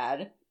sounds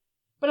bad.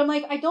 But I'm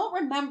like, I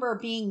don't remember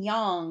being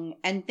young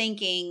and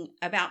thinking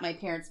about my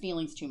parents'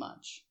 feelings too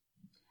much.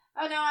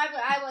 Oh, no,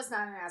 I was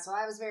not an asshole.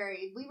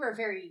 We were a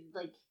very,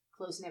 like,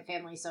 close-knit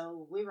family,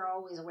 so we were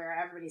always aware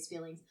of everybody's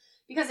feelings.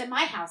 Because in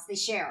my house, they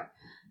share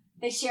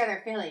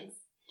their feelings.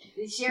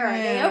 They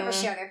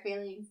overshare their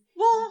feelings.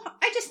 Well,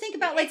 I just think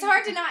about, like... It's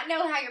hard to not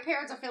know how your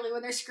parents are feeling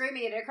when they're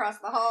screaming it across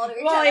the hall to each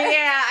other. Well,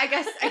 yeah, I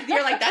guess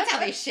you're like, that's how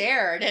they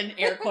shared, in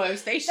air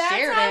quotes. They shared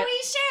it. That's how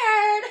we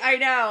shared. I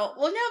know.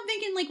 Well, no, I'm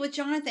thinking, like, with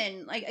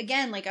Jonathan, like,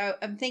 again, like,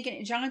 I'm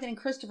thinking Jonathan and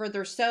Christopher,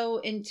 they're so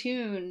in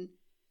tune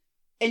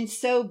and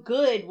so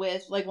good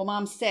with, like, well,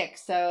 Mom's sick,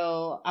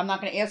 so I'm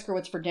not going to ask her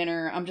what's for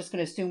dinner. I'm just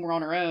going to assume we're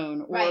on our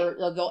own. Or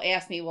they'll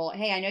ask me, well,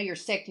 hey, I know you're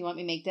sick. Do you want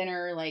me to make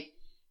dinner? Like,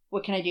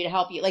 what can I do to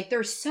help you? Like,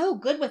 they're so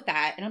good with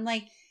that. And I'm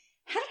like,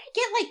 how did I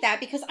get like that?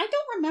 Because I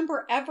don't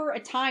remember ever a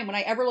time when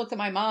I ever looked at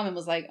my mom and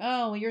was like,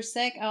 oh, well, you're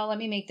sick? Oh, let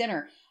me make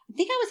dinner. I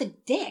think I was a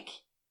dick.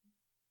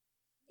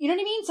 You know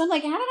what I mean? So I'm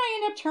like, how did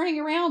I end up turning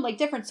around like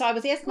different? So I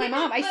was asking my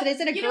mom, I said, is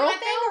it a girl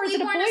thing or is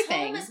it a boy thing? We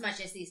weren't home as much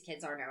as these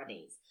kids are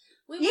nowadays.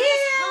 We weren't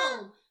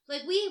home.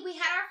 Like, we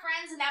had our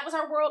friends and that was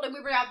our world and we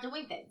were out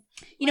doing things.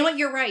 You know what?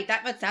 You're right.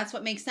 That's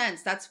what makes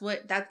sense.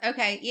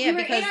 Okay. Yeah. We were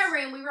in our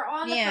room. We were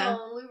on the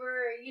phone. We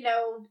were, you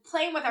know,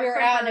 playing with our friends.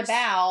 We were out and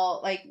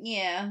about. Like,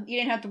 yeah. You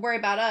didn't have to worry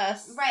about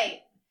us. Right.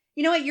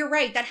 You know what? You're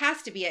right. That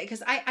has to be it.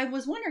 Because I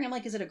was wondering, I'm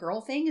like, is it a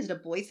girl thing? Is it a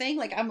boy thing?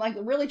 Like, I'm like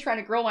really trying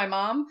to grill my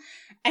mom.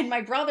 And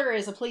my brother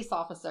is a police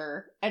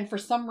officer. And for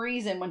some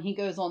reason, when he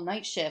goes on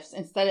night shifts,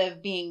 instead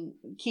of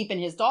keeping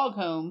his dog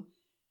home,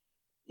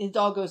 his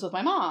dog goes with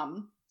my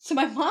mom. So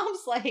my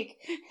mom's like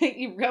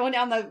going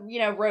down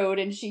the, road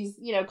and she's,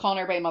 calling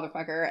everybody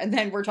motherfucker. And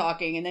then we're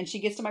talking. And then she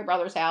gets to my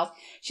brother's house.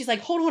 She's like,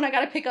 hold on, I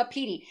got to pick up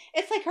Petey.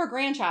 It's like her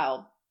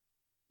grandchild.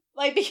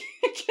 Like,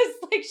 because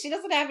like she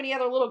doesn't have any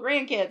other little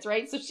grandkids,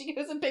 right? So she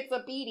goes and picks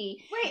up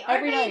Petey. Wait, are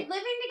they living together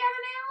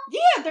now?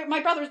 Yeah,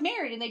 my brother's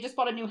married and they just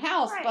bought a new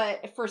house. Right.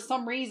 But for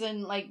some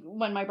reason, like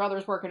when my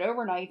brother's working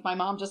overnight, my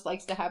mom just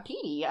likes to have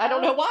Petey. I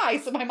don't know why.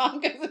 So my mom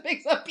goes and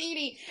picks up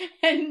Petey.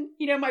 And,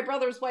 my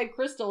brother's wife,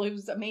 Crystal,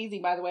 who's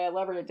amazing, by the way, I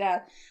love her to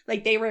death.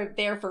 Like they were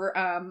there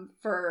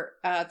for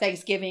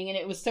Thanksgiving and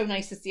it was so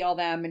nice to see all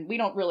them. And we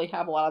don't really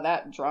have a lot of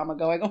that drama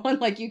going on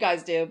like you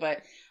guys do,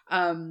 but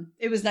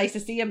it was nice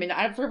to see him.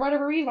 And for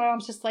whatever reason, my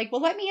mom's just like,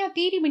 well, let me have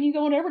Petey when you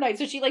go on overnight.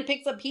 So she like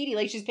picks up Petey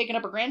like she's picking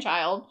up her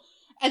grandchild.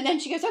 And then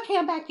she goes, okay,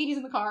 I'm back. Petey's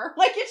in the car.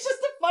 Like, it's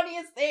just the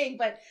funniest thing.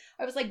 But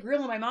I was like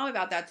grilling my mom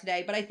about that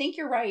today. But I think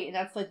you're right. And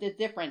that's like the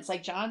difference.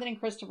 Like Jonathan and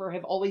Christopher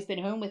have always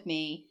been home with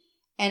me.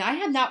 And I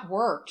have not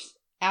worked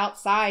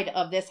outside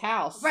of this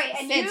house. Right.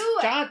 And since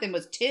Jonathan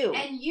was 2.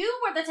 And you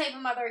were the type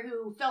of mother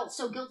who felt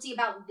so guilty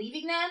about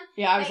leaving them.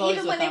 Yeah, I was always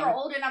even when they were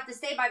old enough to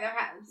stay by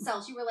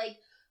themselves, you were like,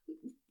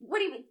 what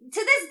do you mean? To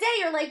this day,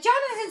 you're like,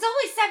 Jonathan's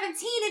only 17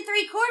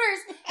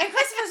 3/4 and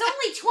Christopher's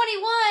only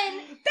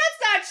 21. That's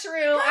not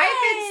true.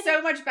 I've been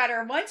so much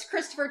better. Once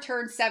Christopher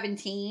turned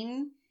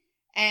 17,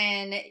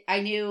 and I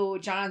knew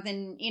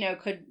Jonathan,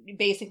 could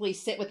basically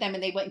sit with them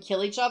and they wouldn't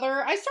kill each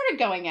other, I started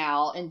going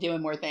out and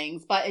doing more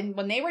things. But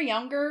when they were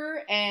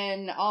younger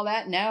and all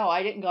that, no,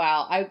 I didn't go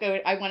out.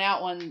 I went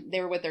out when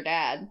they were with their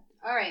dad.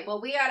 All right, well,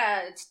 we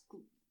gotta...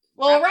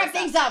 Well, wrap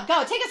things up.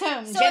 Go, take us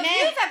home, so Jimmy.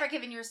 If you've ever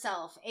given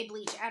yourself a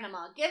bleach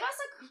enema, give us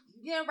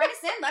write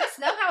us in. Let us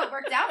know how it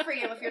worked out for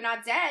you if you're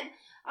not dead.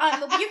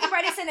 You can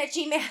write us in at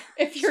Gmail.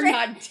 If you're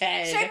not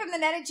dead.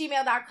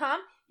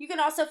 straightfromthenet@gmail.com. You can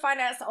also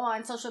find us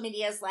on social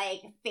medias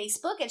like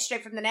Facebook at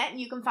Straight From The Net, and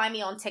you can find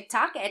me on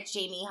TikTok at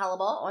Jamie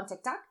Hullable on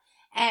TikTok.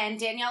 And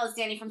Danielle is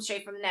Danny from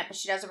Straight From The Net, but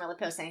she doesn't really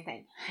post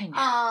anything. I know.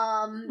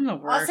 I'm the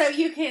worst. Also,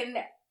 you can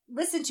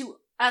listen to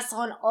us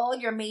on all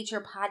your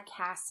major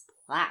podcast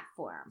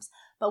platforms.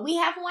 But we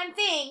have one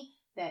thing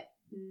that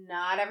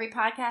not every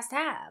podcast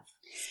have.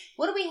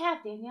 What do we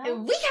have,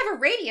 Danielle? We have a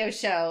radio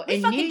show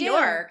in New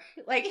York.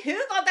 Like, who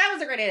thought that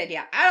was a great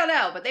idea? I don't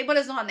know, but they put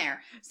us on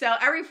there. So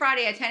every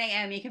Friday at 10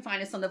 a.m., you can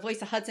find us on the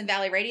Voice of Hudson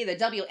Valley Radio, the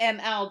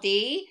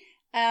WMLD.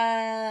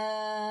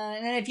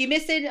 And if you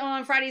missed it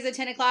on Fridays at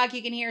 10 o'clock,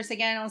 you can hear us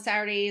again on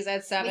Saturdays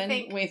at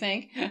 7, we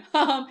think.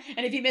 And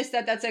if you missed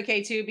that, that's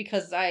okay too,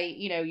 because I,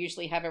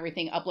 usually have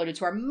everything uploaded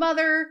to our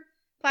mother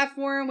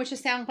platform, which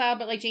is SoundCloud,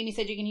 but like Jamie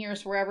said, you can hear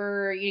us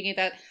wherever you get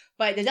that.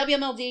 But the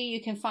WMLD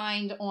you can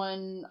find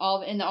on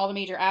all the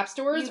major app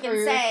stores. You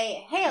can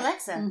say, "Hey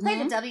Alexa, play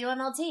the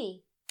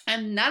WMLD,"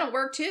 and that'll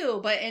work too.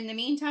 But in the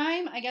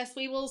meantime, I guess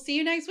we will see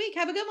you next week.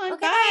 Have a good one.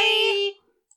 Okay, bye.